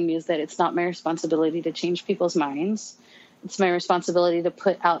keeps telling me is that it's not my responsibility to change people's minds. It's my responsibility to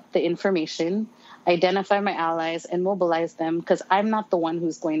put out the information, identify my allies, and mobilize them, because I'm not the one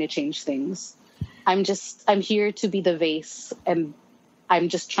who's going to change things. I'm here to be the vase, and I'm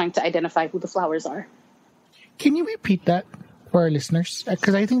just trying to identify who the flowers are. Can you repeat that for our listeners?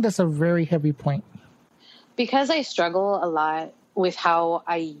 Because I think that's a very heavy point. Because I struggle a lot with how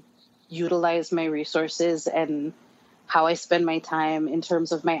I utilize my resources and how I spend my time in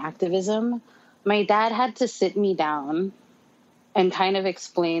terms of my activism, my dad had to sit me down and kind of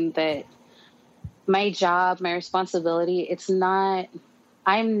explain that my job, my responsibility,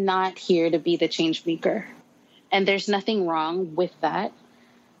 I'm not here to be the change maker. And there's nothing wrong with that,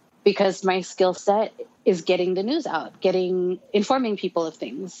 because my skill set is getting the news out, informing people of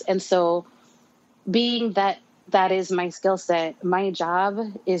things. And so being that is my skill set, my job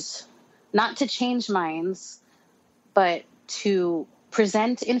is not to change minds, but to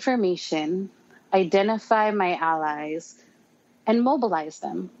present information, identify my allies, and mobilize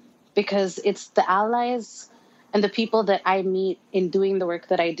them. Because it's the allies and the people that I meet in doing the work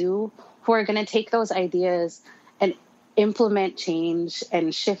that I do who are going to take those ideas and implement change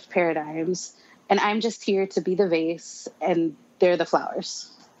and shift paradigms. And I'm just here to be the vase, and they're the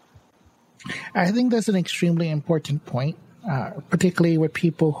flowers. I think that's an extremely important point, particularly with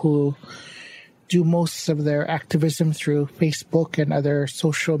people who do most of their activism through Facebook and other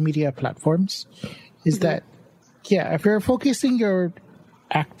social media platforms, is that, if you're focusing your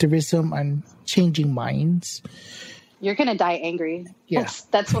activism on changing minds, you're going to die angry. Yeah.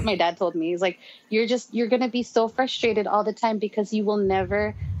 That's what my dad told me. He's like, you're going to be so frustrated all the time because you will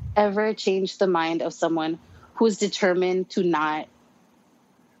never, ever change the mind of someone who's determined to not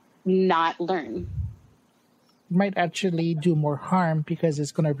learn. You might actually do more harm because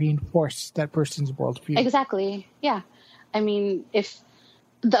it's going to reinforce that person's worldview. Exactly. Yeah. I mean, if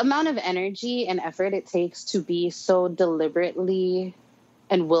the amount of energy and effort it takes to be so deliberately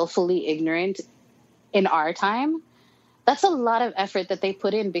and willfully ignorant in our time, that's a lot of effort that they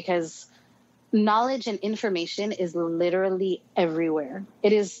put in, because knowledge and information is literally everywhere.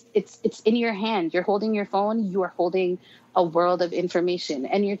 It's in your hand. You're holding your phone. You are holding a world of information,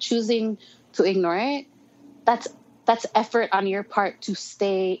 and you're choosing to ignore it. That's effort on your part to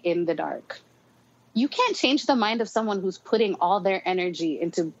stay in the dark. You can't change the mind of someone who's putting all their energy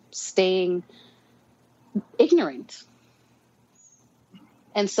into staying ignorant.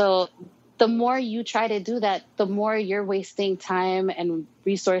 And so the more you try to do that, the more you're wasting time and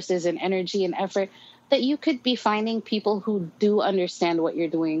resources and energy and effort that you could be finding people who do understand what you're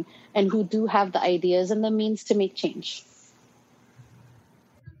doing and who do have the ideas and the means to make change.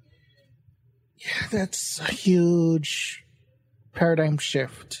 Yeah, that's a huge paradigm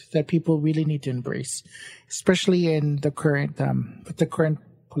shift that people really need to embrace, especially in the current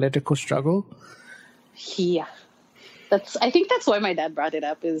political struggle. Yeah, I think that's why my dad brought it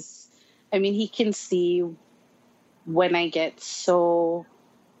up. He can see when I get so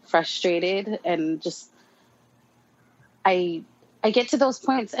frustrated and just I get to those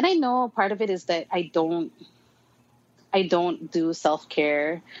points, and I know part of it is that I don't do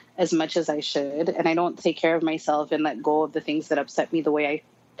self-care as much as I should, and I don't take care of myself and let go of the things that upset me the way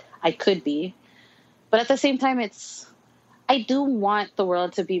I could be. But at the same time, I do want the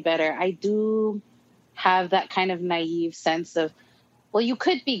world to be better. I do have that kind of naive sense of, well, you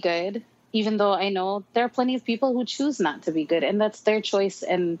could be good, even though I know there are plenty of people who choose not to be good, and that's their choice.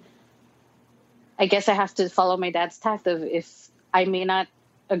 And I guess I have to follow my dad's tact of, if I may not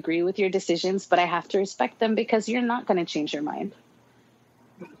agree with your decisions, but I have to respect them because you're not going to change your mind.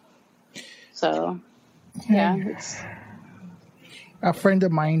 So, yeah. A friend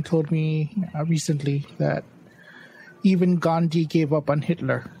of mine told me recently that even Gandhi gave up on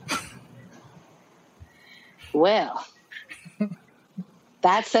Hitler. Well,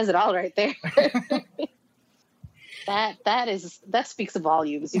 that says it all right there. that speaks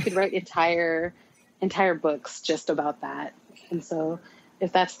volumes. You could write entire books just about that. And so,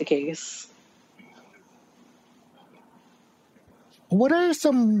 if that's the case. What are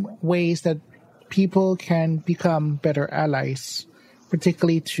some ways that people can become better allies,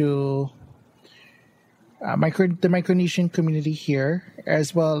 particularly to the Micronesian community here,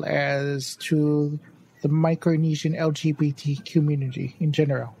 as well as to the Micronesian LGBT community in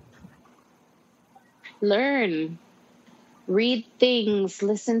general? Learn. Read things.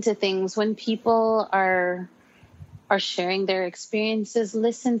 Listen to things. When people are sharing their experiences,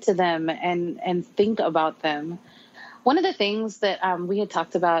 listen to them and think about them. One of the things that we had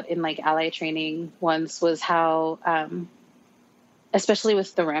talked about in ally training once was how, especially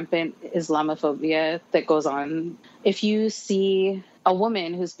with the rampant Islamophobia that goes on, if you see a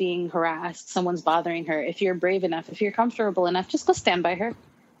woman who's being harassed, someone's bothering her, if you're brave enough, if you're comfortable enough, just go stand by her.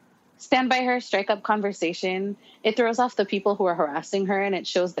 Stand by her, strike up conversation. It throws off the people who are harassing her, and it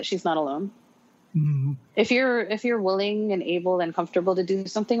shows that she's not alone. If you're willing and able and comfortable to do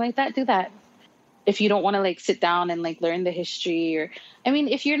something like that, do that. If you don't want to sit down and learn the history, or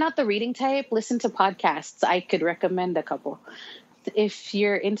if you're not the reading type, listen to podcasts. I could recommend a couple. If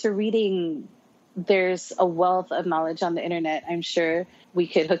you're into reading, there's a wealth of knowledge on the internet. I'm sure we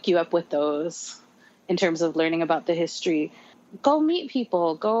could hook you up with those in terms of learning about the history. Go meet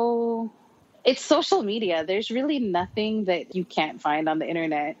people. It's social media. There's really nothing that you can't find on the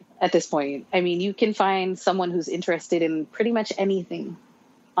internet at this point. You can find someone who's interested in pretty much anything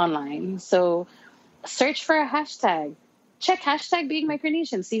online. So search for a hashtag. Check hashtag Being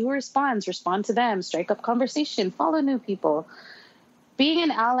Micronesian. See who responds. Respond to them. Strike up conversation. Follow new people. Being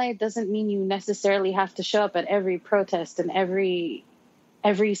an ally doesn't mean you necessarily have to show up at every protest and every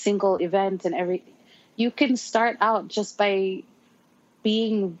single event and you can start out just by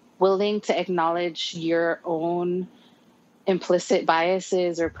being willing to acknowledge your own implicit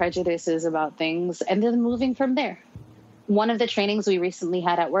biases or prejudices about things and then moving from there. One of the trainings we recently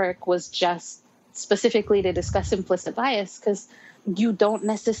had at work was just specifically to discuss implicit bias because you don't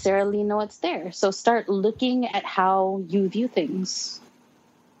necessarily know it's there. So start looking at how you view things.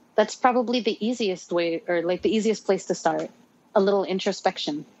 That's probably the easiest way, or the easiest place to start. A little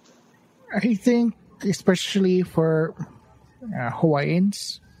introspection. I think especially for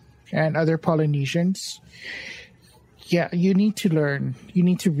Hawaiians and other Polynesians, you need to learn. You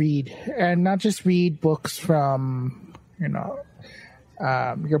need to read, and not just read books from your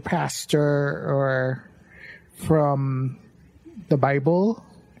pastor or from the Bible.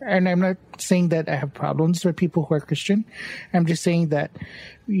 And I'm not saying that I have problems with people who are Christian. I'm just saying that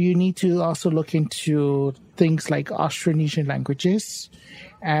you need to also look into things like Austronesian languages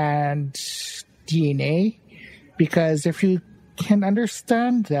and DNA, because if you can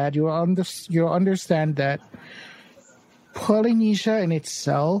understand that, you'll understand that Polynesia in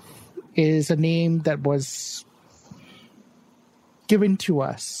itself is a name that was given to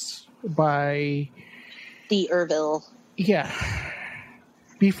us by the Ervil. Yeah.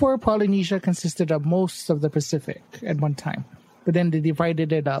 Before, Polynesia consisted of most of the Pacific at one time, but then they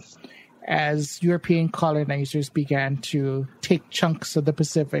divided it up as European colonizers began to take chunks of the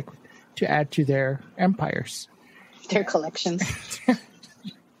Pacific to add to their empires. Their collections.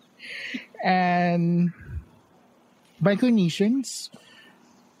 And Micronesians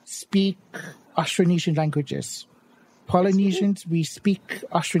speak Austronesian languages. Polynesians, we speak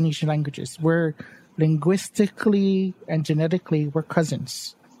Austronesian languages. We're linguistically and genetically, we're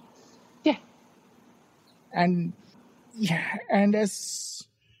cousins. Yeah. And as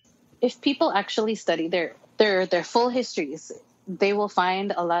if people actually study their full histories, they will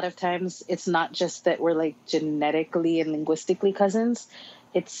find a lot of times it's not just that we're genetically and linguistically cousins.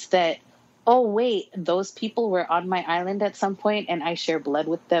 It's that, oh wait, those people were on my island at some point and I share blood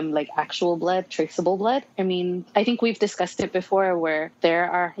with them, actual blood, traceable blood. I think we've discussed it before where there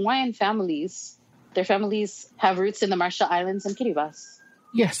are Hawaiian families. Their families have roots in the Marshall Islands and Kiribati.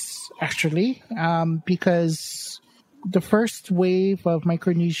 Yes, actually, because the first wave of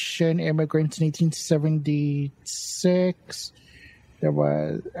Micronesian immigrants in 1876, there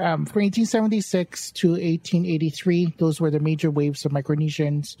was, from 1876 to 1883, those were the major waves of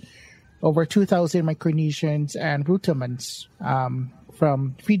Micronesians. Over 2,000 Micronesians and Rutamans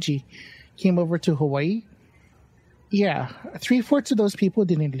from Fiji came over to Hawaii. Yeah, 3/4 of those people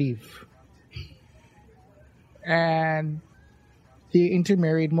didn't leave. And they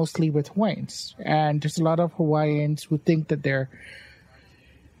intermarried mostly with Hawaiians. And there's a lot of Hawaiians who think that their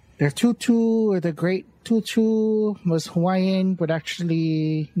tutu or the great tutu was Hawaiian, but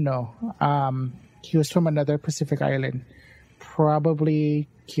actually, no. He was from another Pacific island, probably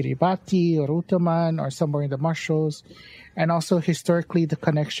Kiribati or Utaman or somewhere in the Marshalls. And also historically, the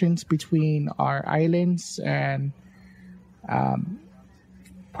connections between our islands and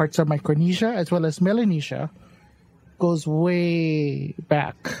parts of Micronesia as well as Melanesia goes way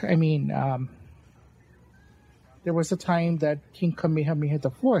back. There was a time that King Kamehameha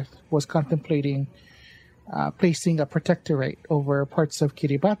IV was contemplating placing a protectorate over parts of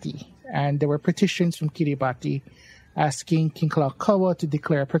Kiribati. And there were petitions from Kiribati asking King Kalakaua to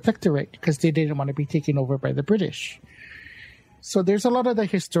declare a protectorate because they didn't want to be taken over by the British. So there's a lot of the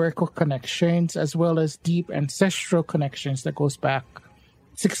historical connections as well as deep ancestral connections that goes back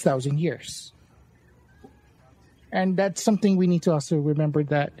 6,000 years. And that's something we need to also remember,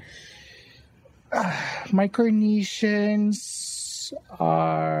 that Micronesians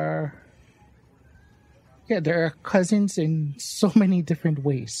are, they're cousins in so many different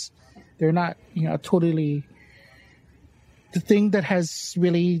ways. They're not, totally. The thing that has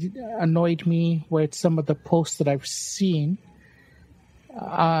really annoyed me with some of the posts that I've seen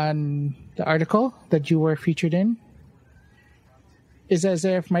on the article that you were featured in is as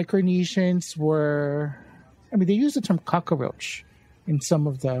if Micronesians were, I mean, they use the term cockroach in some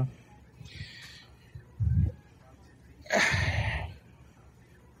of the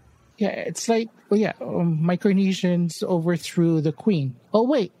yeah, it's like, Micronesians overthrew the queen. Oh,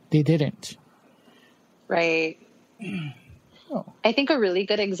 wait, they didn't. Right. Oh. I think a really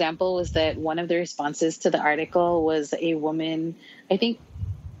good example was that one of the responses to the article was a woman. I think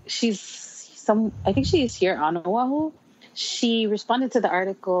she's here on Oahu. She responded to the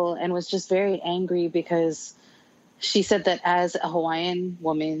article and was just very angry because she said that as a Hawaiian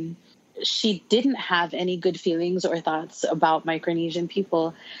woman, she didn't have any good feelings or thoughts about Micronesian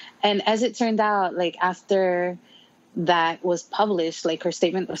people. And as it turned out, like after that was published, like her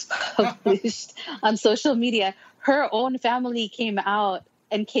statement was published on social media, her own family came out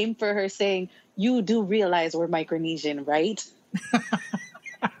and came for her saying, "You do realize we're Micronesian, right?"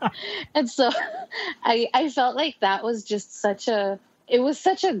 And so I felt like that was just such a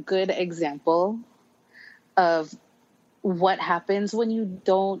good example of what happens when you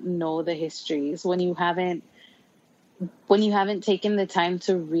don't know the histories, when you haven't taken the time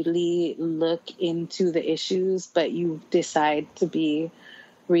to really look into the issues, but you decide to be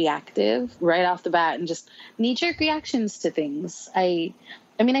reactive right off the bat and just knee-jerk reactions to things. I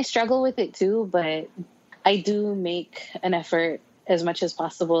mean, I struggle with it too, but I do make an effort as much as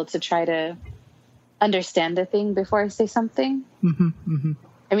possible to try to understand a thing before I say something. Mm-hmm, mm-hmm.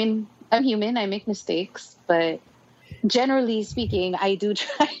 I mean, I'm human, I make mistakes, but generally speaking, I do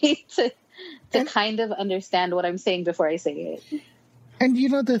try to kind of understand what I'm saying before I say it. And you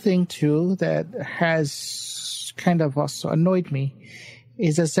know, the thing too that has kind of also annoyed me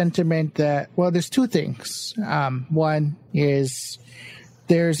is a sentiment that, well, there's two things. One is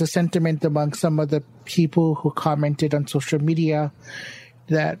there's a sentiment among some of the people who commented on social media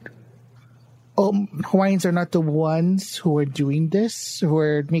that Hawaiians are not the ones who are doing this, who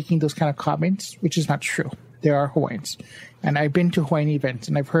are making those kind of comments, which is not true. There are Hawaiians. And I've been to Hawaiian events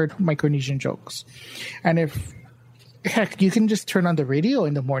and I've heard Micronesian jokes. And you can just turn on the radio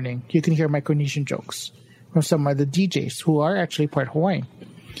in the morning, you can hear Micronesian jokes from some of the DJs who are actually part Hawaiian.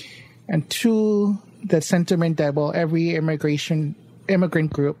 And two, the sentiment that, well, every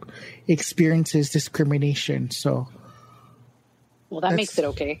immigrant group experiences discrimination. So, well, that makes it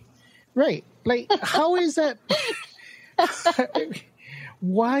okay. Right. Like, how is that?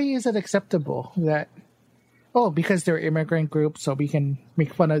 Why is it acceptable that, because they're immigrant groups, so we can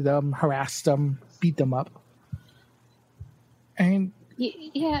make fun of them, harass them, beat them up? And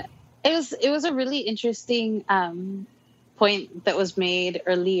yeah, it was a really interesting point that was made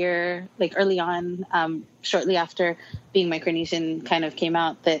early on, shortly after Being Micronesian kind of came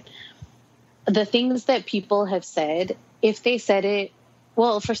out, that the things that people have said, if they said it,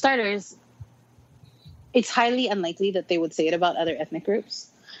 well, for starters, it's highly unlikely that they would say it about other ethnic groups.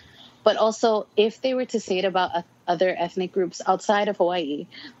 But also, if they were to say it about other ethnic groups outside of Hawaii,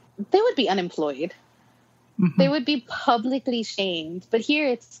 they would be unemployed. Mm-hmm. They would be publicly shamed. But here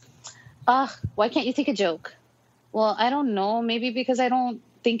it's, why can't you take a joke? Well, I don't know. Maybe because I don't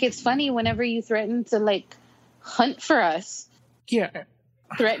think it's funny whenever you threaten to, hunt for us. Yeah.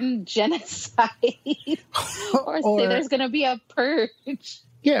 Threaten genocide. or say there's going to be a purge.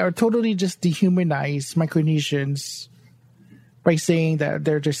 Yeah, or totally just dehumanize Micronesians by saying that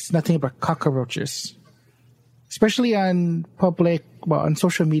they're just nothing but cockroaches. Especially on on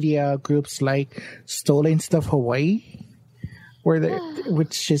social media groups like Stolen Stuff Hawaii,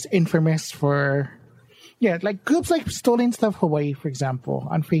 which is infamous for, groups like Stolen Stuff Hawaii, for example,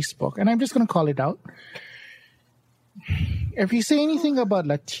 on Facebook. And I'm just going to call it out. If you say anything about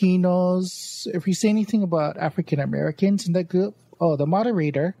Latinos, if you say anything about African Americans in that group, the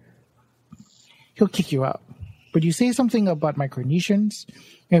moderator, he'll kick you out. But you say something about Micronesians,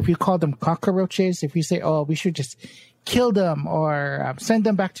 and if you call them cockroaches, if you say, we should just kill them or send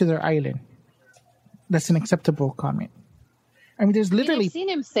them back to their island, that's an acceptable comment. I mean, there's literally... I've seen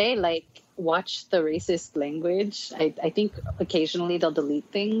him say, watch the racist language. I think occasionally they'll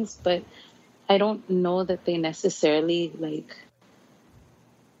delete things, but I don't know that they necessarily,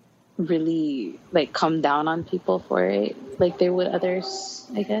 really, come down on people for it like they would others,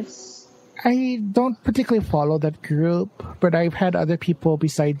 I guess. I don't particularly follow that group, but I've had other people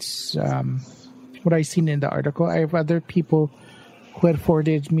besides what I've seen in the article. I have other people who had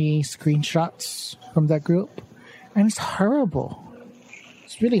forwarded me screenshots from that group, and it's horrible.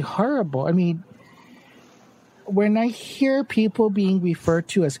 It's really horrible. I mean, when I hear people being referred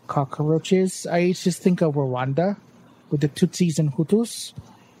to as cockroaches, I just think of Rwanda with the Tutsis and Hutus.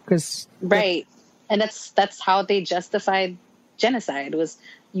 Right. And that's how they justified genocide. Was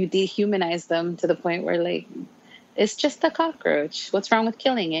you dehumanize them to the point where like it's just a cockroach. What's wrong with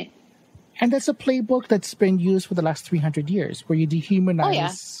killing it? And that's a playbook that's been used for the last 300 years, where you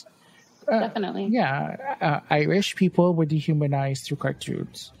dehumanize. Definitely. Irish people were dehumanized through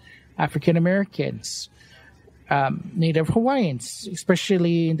cartoons. African Americans, Native Hawaiians,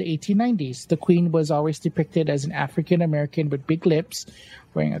 especially in the 1890s. The Queen was always depicted as an African American with big lips,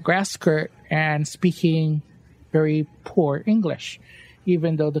 wearing a grass skirt, and speaking very poor English.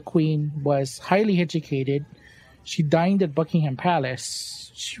 Even though the Queen was highly educated, she dined at Buckingham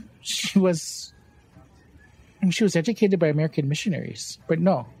Palace. She was educated by American missionaries. But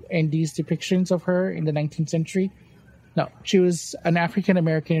no, in these depictions of her in the 19th century, no, she was an African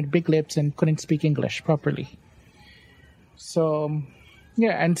American with big lips and couldn't speak English properly. So,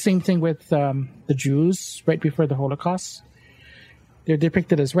 yeah, and same thing with the Jews right before the Holocaust. They're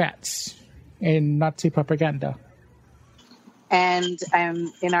depicted as rats in Nazi propaganda. And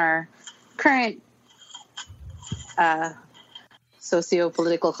in our current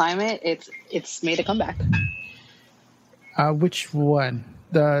socio-political climate, it's made a comeback. Which one?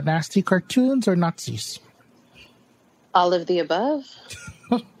 The nasty cartoons or Nazis? All of the above.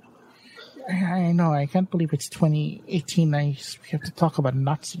 I know. I can't believe it's 2018. We have to talk about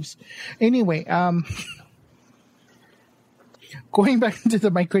Nazis. Anyway, going back into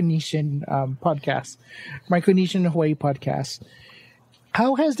the Micronesian podcast, Micronesian Hawaii podcast,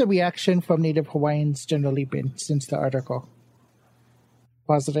 how has the reaction from Native Hawaiians generally been since the article?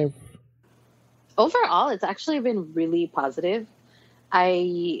 Positive? Overall, it's actually been really positive.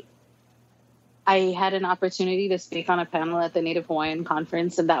 I had an opportunity to speak on a panel at the Native Hawaiian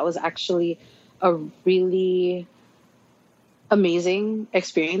Conference, and that was actually a really amazing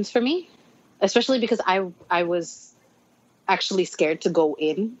experience for me, especially because I was actually scared to go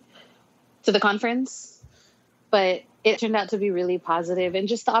in to the conference. But it turned out to be really positive, and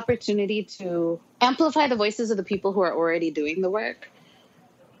just the opportunity to amplify the voices of the people who are already doing the work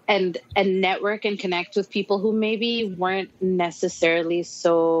and network and connect with people who maybe weren't necessarily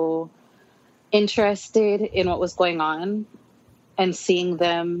so interested in what was going on, and seeing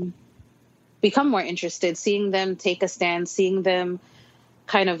them become more interested, seeing them take a stand, seeing them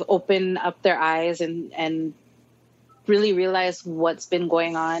kind of open up their eyes and really realize what's been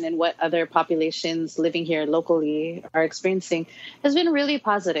going on and what other populations living here locally are experiencing has been really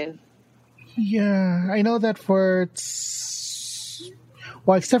positive. Yeah, I know that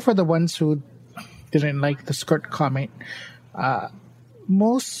except for the ones who didn't like the skirt comment,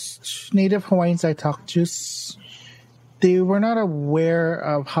 most Native Hawaiians I talked to, they were not aware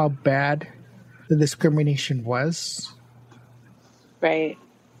of how bad the discrimination was. Right.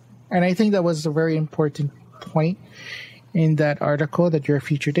 And I think that was a very important point in that article that you're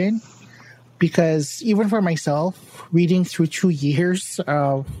featured in, because even for myself, reading through 2 years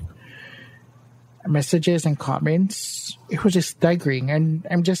of messages and comments, it was just staggering. And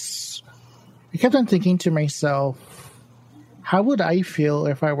I kept on thinking to myself, how would I feel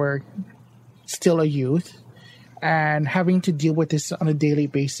if I were still a youth and having to deal with this on a daily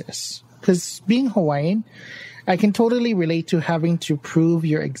basis? Because being Hawaiian, I can totally relate to having to prove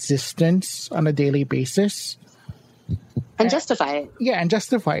your existence on a daily basis. And justify it. Yeah, and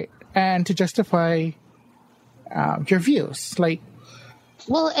justify it. And to justify your views.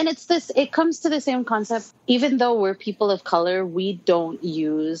 Well, and it comes to the same concept. Even though we're people of color, we don't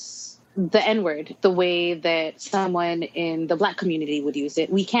use the N-word the way that someone in the Black community would use it.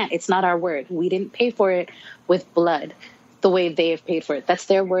 We can't. It's not our word. We didn't pay for it with blood the way they have paid for it. That's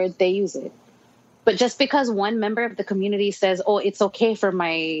their word. They use it. But just because one member of the community says, oh, it's okay for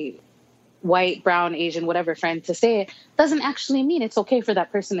my white, brown, Asian, whatever friend to say it, doesn't actually mean it's okay for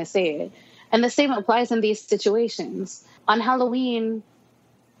that person to say it. And the same applies in these situations. On Halloween,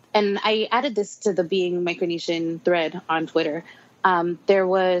 and I added this to the Being Micronesian thread on Twitter, there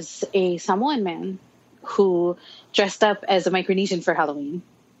was a Samoan man who dressed up as a Micronesian for Halloween.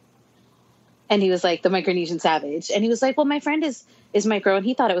 And he was like the Micronesian savage. And he was like, well, my friend is micro, and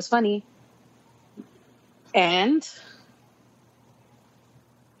he thought it was funny. And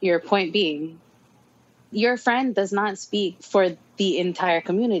your point being, your friend does not speak for the entire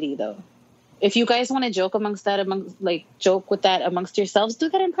community, though. If you guys want to joke with that amongst yourselves, do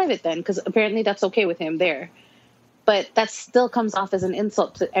that in private then, because apparently that's okay with him there. But that still comes off as an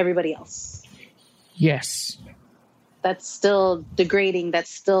insult to everybody else. Yes. That's still degrading. That's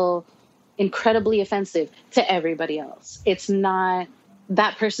still incredibly offensive to everybody else. It's not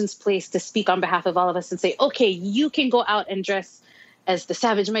that person's place to speak on behalf of all of us and say, okay, you can go out and dress as the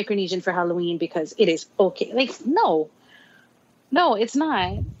savage Micronesian for Halloween because it is okay. No, it's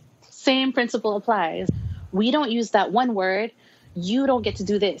not. Same principle applies. We don't use that one word you don't get to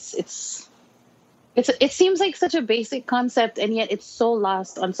do this. It seems like such a basic concept, and yet it's so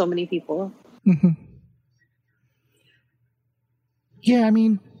lost on so many people. Mm-hmm. Yeah, I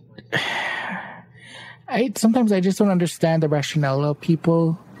mean, sometimes I just don't understand the rationale of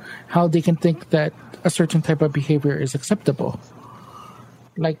people, how they can think that a certain type of behavior is acceptable.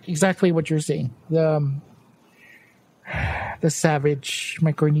 Like exactly what you're saying, the savage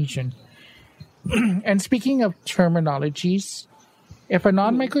Micronesian. And speaking of terminologies, if a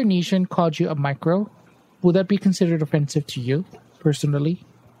non-Micronesian called you a micro, would that be considered offensive to you personally?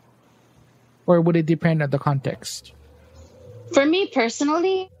 Or would it depend on the context? For me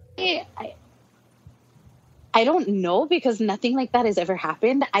personally, I don't know, because nothing like that has ever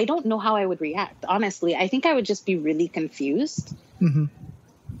happened. I don't know how I would react, honestly. I think I would just be really confused. Mm-hmm.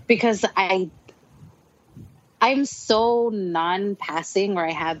 Because I'm so non-passing, or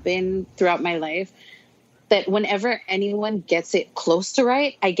I have been throughout my life, that whenever anyone gets it close to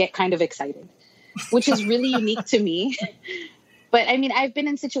right, I get kind of excited, which is really unique to me. But I mean, I've been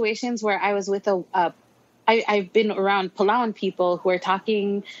in situations where I was with I've been around Palauan people who are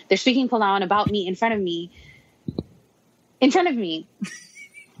they're speaking Palauan about me in front of me. And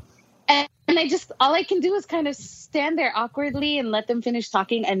all I can do is kind of stand there awkwardly and let them finish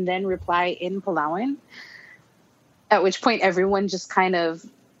talking and then reply in Palauan. At which point everyone just kind of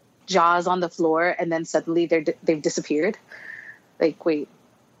jaws on the floor, and then suddenly they've disappeared. Like, wait,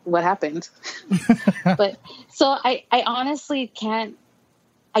 what happened? But so I honestly can't.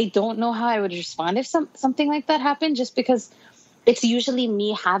 I don't know how I would respond if something like that happened, just because it's usually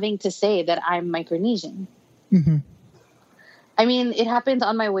me having to say that I'm Micronesian. Mm-hmm. I mean, it happened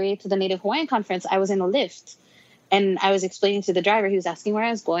on my way to the Native Hawaiian conference. I was in a Lyft, and I was explaining to the driver. He was asking where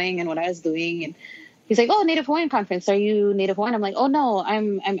I was going and what I was doing, and he's like, "Oh, Native Hawaiian conference. Are you Native Hawaiian?" I'm like, "Oh no,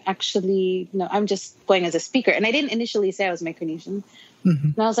 I'm actually no. I'm just going as a speaker." And I didn't initially say I was Micronesian. Mm-hmm.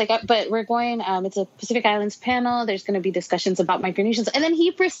 And I was like, "But we're going. It's a Pacific Islands panel. There's going to be discussions about Micronesians." And then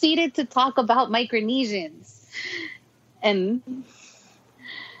he proceeded to talk about Micronesians, and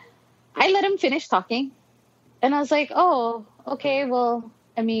I let him finish talking. And I was like, "Oh, okay. Well,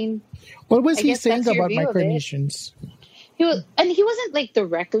 I mean, what was he saying about Micronesians?" He wasn't like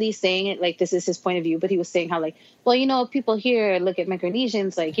directly saying it like this is his point of view, but he was saying how, like, well, you know, people here look at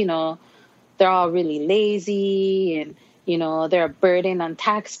Micronesians like, you know, they're all really lazy, and you know, they're a burden on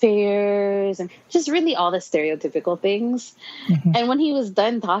taxpayers, and just really all the stereotypical things. Mm-hmm. And when he was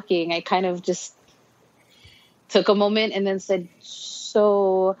done talking, I kind of just took a moment and then said,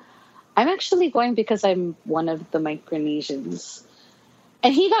 "So I'm actually going because I'm one of the Micronesians."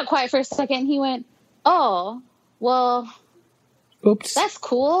 And he got quiet for a second. He went, "Oh, well, oops, that's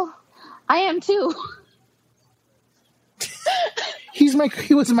cool. I am too." He was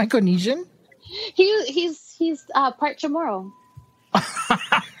Micronesian? He's part Chamorro.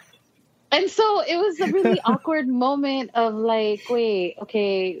 And so it was a really awkward moment of like, wait,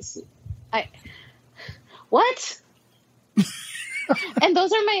 okay, what? And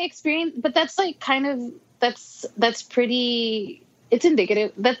those are my experience, but that's like kind of that's pretty. It's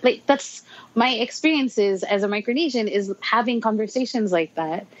indicative that like that's my experiences as a Micronesian is having conversations like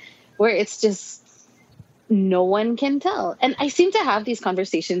that, where it's just no one can tell. And I seem to have these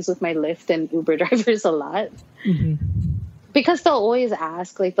conversations with my Lyft and Uber drivers a lot, mm-hmm. because they'll always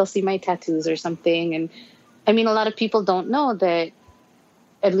ask, like they'll see my tattoos or something, and I mean a lot of people don't know that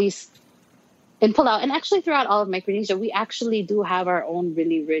at least in Palau, and actually throughout all of Micronesia, we actually do have our own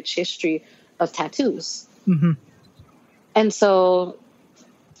really rich history of tattoos. Mm-hmm. And so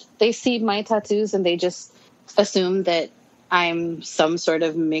they see my tattoos and they just assume that I'm some sort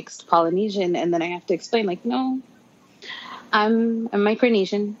of mixed Polynesian. And then I have to explain, like, no, I'm a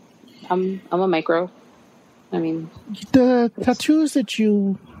Micronesian. I'm a micro. I mean, the tattoos that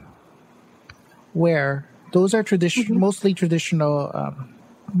you wear, those are mm-hmm. mostly traditional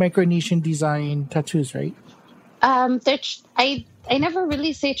Micronesian design tattoos, right? I never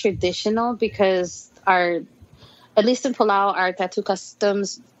really say traditional because at least in Palau, our tattoo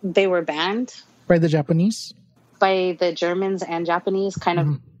customs, they were banned. By the Japanese? By the Germans and Japanese, kind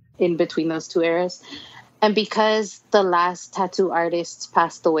of in between those two eras. And because the last tattoo artists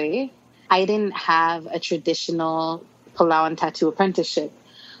passed away, I didn't have a traditional Palauan tattoo apprenticeship.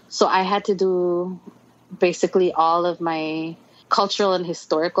 So I had to do basically all of my cultural and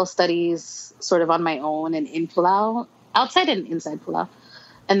historical studies sort of on my own and in Palau, outside and inside Palau.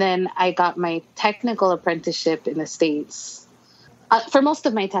 And then I got my technical apprenticeship in the States for most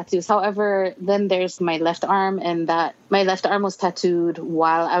of my tattoos. However, then there's my left arm, and that my left arm was tattooed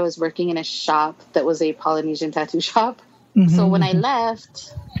while I was working in a shop that was a Polynesian tattoo shop. Mm-hmm. So when I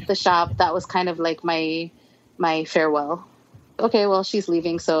left the shop, that was kind of like my farewell okay, well, she's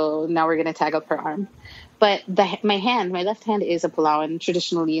leaving, so now we're going to tag up her arm. But my left hand is a Palauan,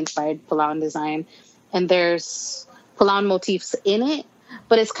 traditionally inspired Palauan design. And there's Palauan motifs in it,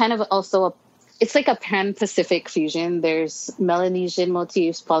 but it's kind of also it's like a Pan-Pacific fusion. There's Melanesian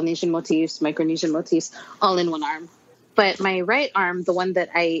motifs, Polynesian motifs, Micronesian motifs, all in one arm. But my right arm, the one that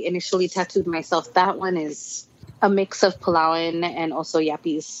I initially tattooed myself, that one is a mix of Palauan and also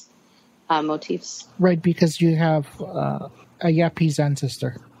Yapese motifs. Right, because you have a Yapese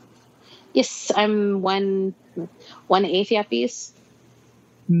ancestor. Yes, I'm 1/8 Yapese.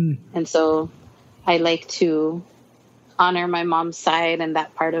 And so I like to honor my mom's side and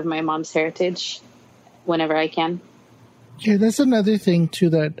that part of my mom's heritage whenever I can. Yeah, that's another thing too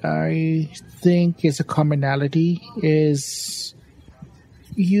that I think is a commonality is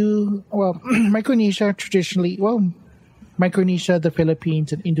Micronesia traditionally, Micronesia, the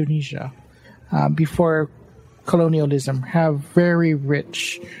Philippines, and Indonesia before colonialism have very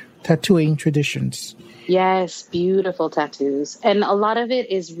rich tattooing traditions. Yes, beautiful tattoos. And a lot of it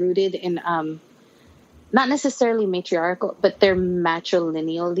is rooted in not necessarily matriarchal, but they're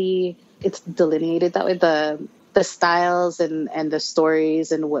matrilineally, it's delineated that way. The styles and the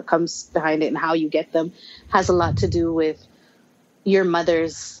stories and what comes behind it and how you get them has a lot to do with your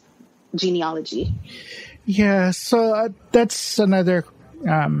mother's genealogy. Yeah, so that's another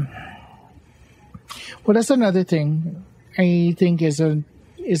that's another thing I think is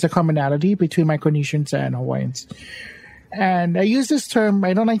a commonality between Micronesians and Hawaiians. And I use this term,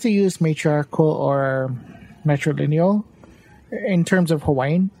 I don't like to use matriarchal or matrilineal in terms of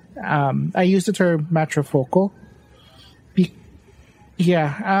Hawaiian. I use the term matrifocal.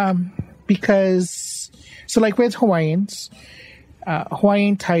 Because, so like with Hawaiians,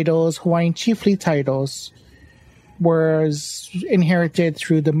 Hawaiian titles, Hawaiian chiefly titles was inherited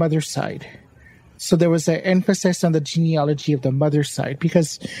through the mother's side. So there was an emphasis on the genealogy of the mother's side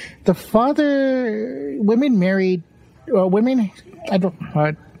because the father, I'm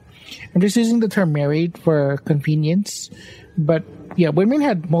just using the term married for convenience, but yeah, women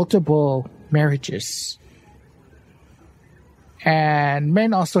had multiple marriages. And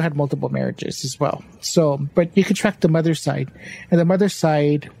men also had multiple marriages as well. So, but you could track the mother's side. And the mother's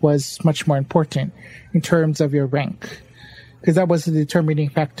side was much more important in terms of your rank. Because that was the determining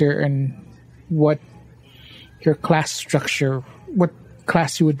factor in what your class structure, what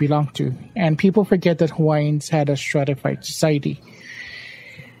class you would belong to. And people forget that Hawaiians had a stratified society.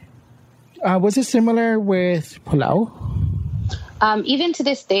 Was it similar with Palau? Even to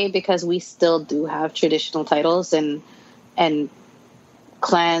this day, because we still do have traditional titles and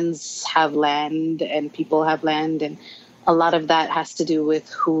clans have land and people have land, and a lot of that has to do with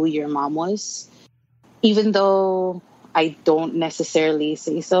who your mom was. Even though I don't necessarily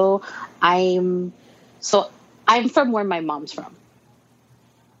say so, I'm from where my mom's from.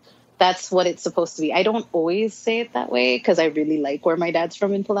 That's what it's supposed to be. I don't always say it that way because I really like where my dad's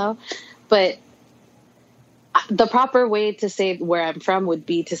from in Palau, but the proper way to say where I'm from would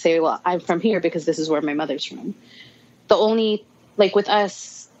be to say, well, I'm from here because this is where my mother's from. The only, like with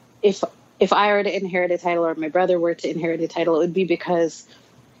us, if I were to inherit a title or my brother were to inherit a title, it would be because,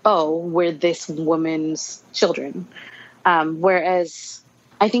 we're this woman's children. Whereas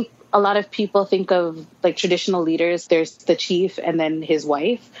I think a lot of people think of like traditional leaders, there's the chief and then his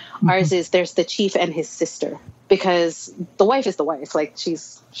wife. Mm-hmm. Ours is there's the chief and his sister, because the wife is the wife. Like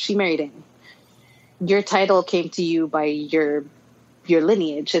she married in. Your title came to you by your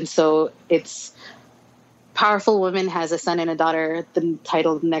lineage. And so it's powerful woman has a son and a daughter. The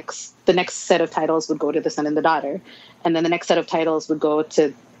next set of titles would go to the son and the daughter. And then the next set of titles would go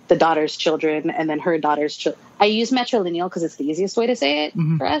to the daughter's children and then her daughter's children. I use matrilineal because it's the easiest way to say it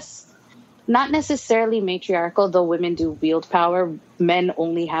for us. Not necessarily matriarchal, though women do wield power. Men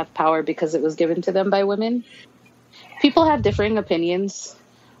only have power because it was given to them by women. People have differing opinions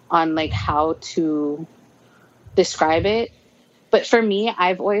on like how to describe it. But for me,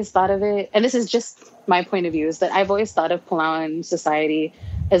 I've always thought of it, and this is just my point of view, is that I've always thought of Palauan society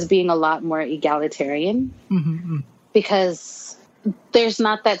as being a lot more egalitarian. Because there's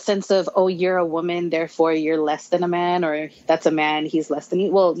not that sense of, you're a woman, therefore you're less than a man, or that's a man, he's less than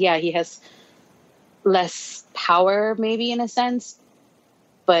you. Well, yeah, he has less power maybe in a sense,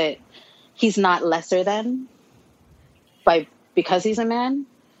 but he's not lesser than because he's a man.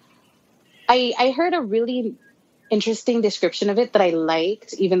 I heard a really interesting description of it that I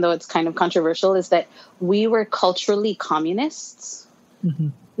liked, even though it's kind of controversial, is that we were culturally communists.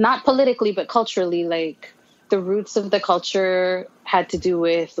 Not politically, but culturally. Like, the roots of the culture had to do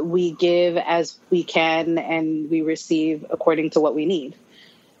with we give as we can and we receive according to what we need.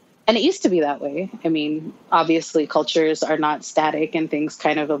 And it used to be that way. I mean, obviously cultures are not static and things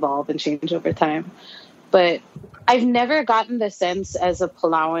kind of evolve and change over time. But I've never gotten the sense as a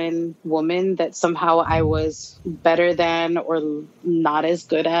Palauan woman that somehow I was better than or not as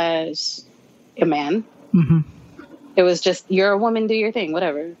good as a man. Mm-hmm. It was just, you're a woman, do your thing,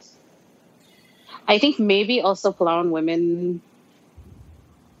 whatever. I think maybe also Palauan women,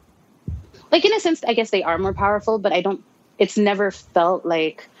 like in a sense, I guess they are more powerful, but it's never felt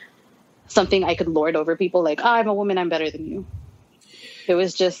like something I could lord over people. Like, oh, I'm a woman, I'm better than you. It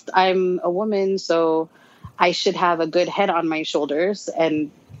was just, I'm a woman, so I should have a good head on my shoulders and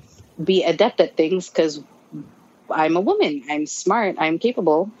be adept at things because I'm a woman. I'm smart. I'm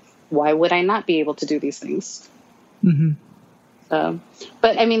capable. Why would I not be able to do these things? Mm-hmm.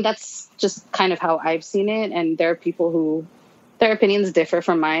 But I mean, that's just kind of how I've seen it. And there are people who their opinions differ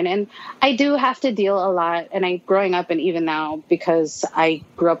from mine. And I do have to deal a lot. And growing up and even now, because I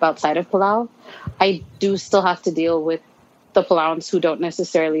grew up outside of Palau, I do still have to deal with the Palauans who don't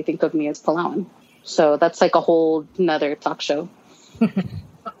necessarily think of me as Palauan. So that's like a whole nother talk show.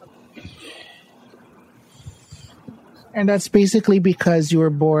 And that's basically because you were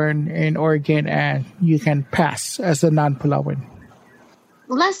born in Oregon and you can pass as a non-Palauan.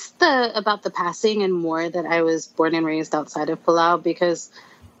 Less about the passing and more that I was born and raised outside of Palau, because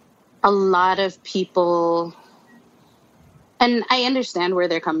a lot of people, and I understand where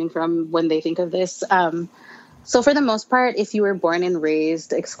they're coming from when they think of this. So for the most part, if you were born and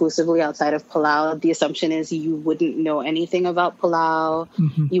raised exclusively outside of Palau, the assumption is you wouldn't know anything about Palau.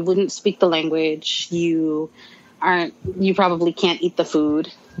 Mm-hmm. You wouldn't speak the language. You probably can't eat the food.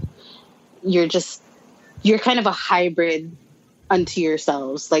 You're kind of a hybrid unto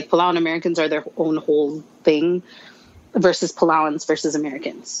yourselves. Like Palauan Americans are their own whole thing versus Palauans versus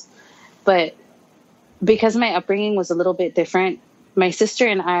Americans. But because my upbringing was a little bit different, my sister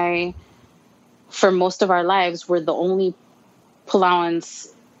and I, for most of our lives, were the only Palauans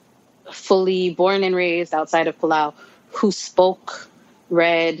fully born and raised outside of Palau who spoke,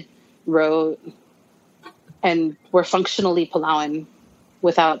 read, wrote, and were functionally Palauan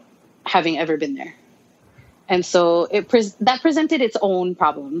without having ever been there. And so that presented its own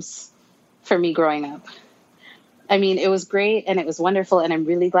problems for me growing up. I mean, it was great and it was wonderful, and I'm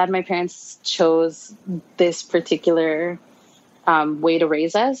really glad my parents chose this particular way to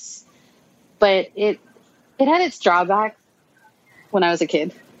raise us. But it had its drawback when I was a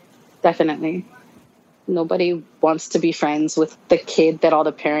kid, definitely. Nobody wants to be friends with the kid that all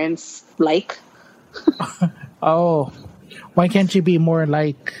the parents like. Oh, why can't you be more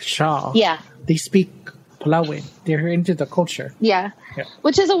like Shaw? Yeah. They speak Palauan. They're into the culture. Yeah.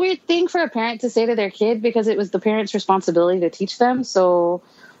 Which is a weird thing for a parent to say to their kid, because it was the parent's responsibility to teach them. So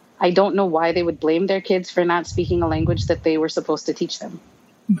I don't know why they would blame their kids for not speaking a language that they were supposed to teach them.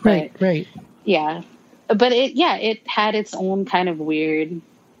 Right. Yeah. But it had its own kind of weird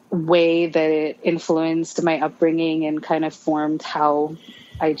way that it influenced my upbringing and kind of formed how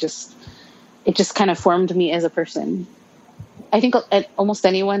it just kind of formed me as a person. I think almost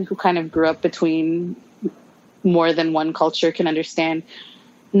anyone who kind of grew up between more than one culture can understand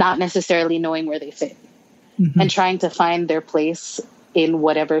not necessarily knowing where they fit, mm-hmm. and trying to find their place in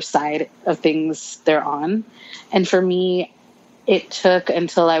whatever side of things they're on. And for me, it took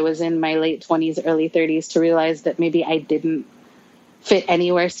until I was in my late 20s, early 30s to realize that maybe I didn't fit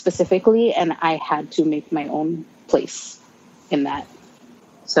anywhere specifically, and I had to make my own place in that.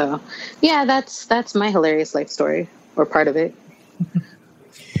 So, yeah, that's my hilarious life story, or part of it.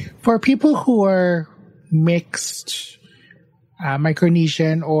 For people who are mixed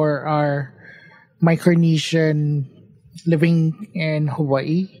Micronesian or are Micronesian living in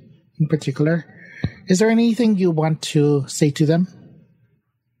Hawaii in particular, is there anything you want to say to them?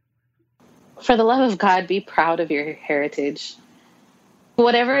 For the love of God, be proud of your heritage.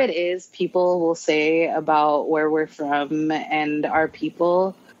 Whatever it is people will say about where we're from and our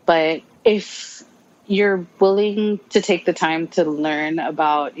people, but if you're willing to take the time to learn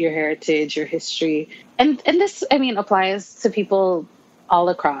about your heritage, your history, and this, I mean, applies to people all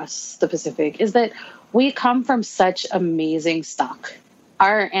across the Pacific, is that we come from such amazing stock.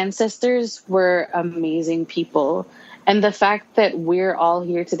 Our ancestors were amazing people. And the fact that we're all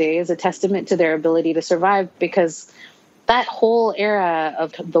here today is a testament to their ability to survive, because that whole era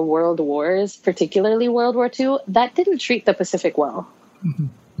of the world wars, particularly World War II, that didn't treat the Pacific well. Mm-hmm.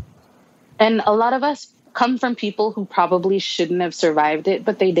 And a lot of us come from people who probably shouldn't have survived it,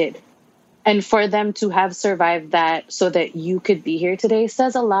 but they did. And for them to have survived that so that you could be here today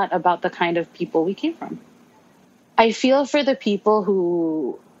says a lot about the kind of people we came from. I feel for the people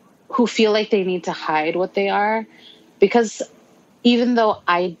who feel like they need to hide what they are, because even though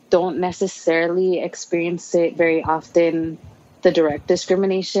I don't necessarily experience it very often, the direct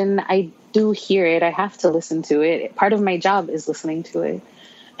discrimination, I do hear it. I have to listen to it. Part of my job is listening to it.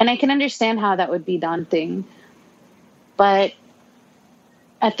 And I can understand how that would be daunting. But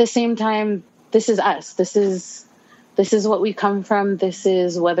at the same time, this is us. This is what we come from. This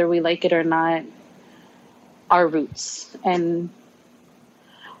is, whether we like it or not, our roots. And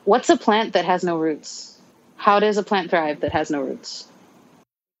what's a plant that has no roots? How does a plant thrive that has no roots?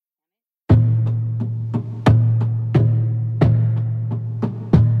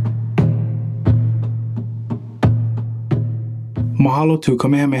 Mahalo to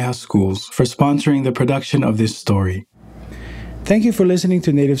Kamehameha Schools for sponsoring the production of this story. Thank you for listening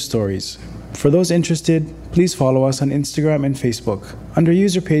to Native Stories. For those interested, please follow us on Instagram and Facebook under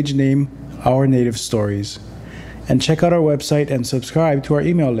user page name Our Native Stories. And check out our website and subscribe to our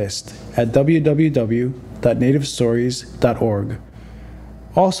email list at www.nativestories.org.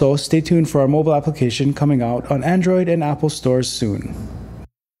 Also, stay tuned for our mobile application coming out on Android and Apple stores soon.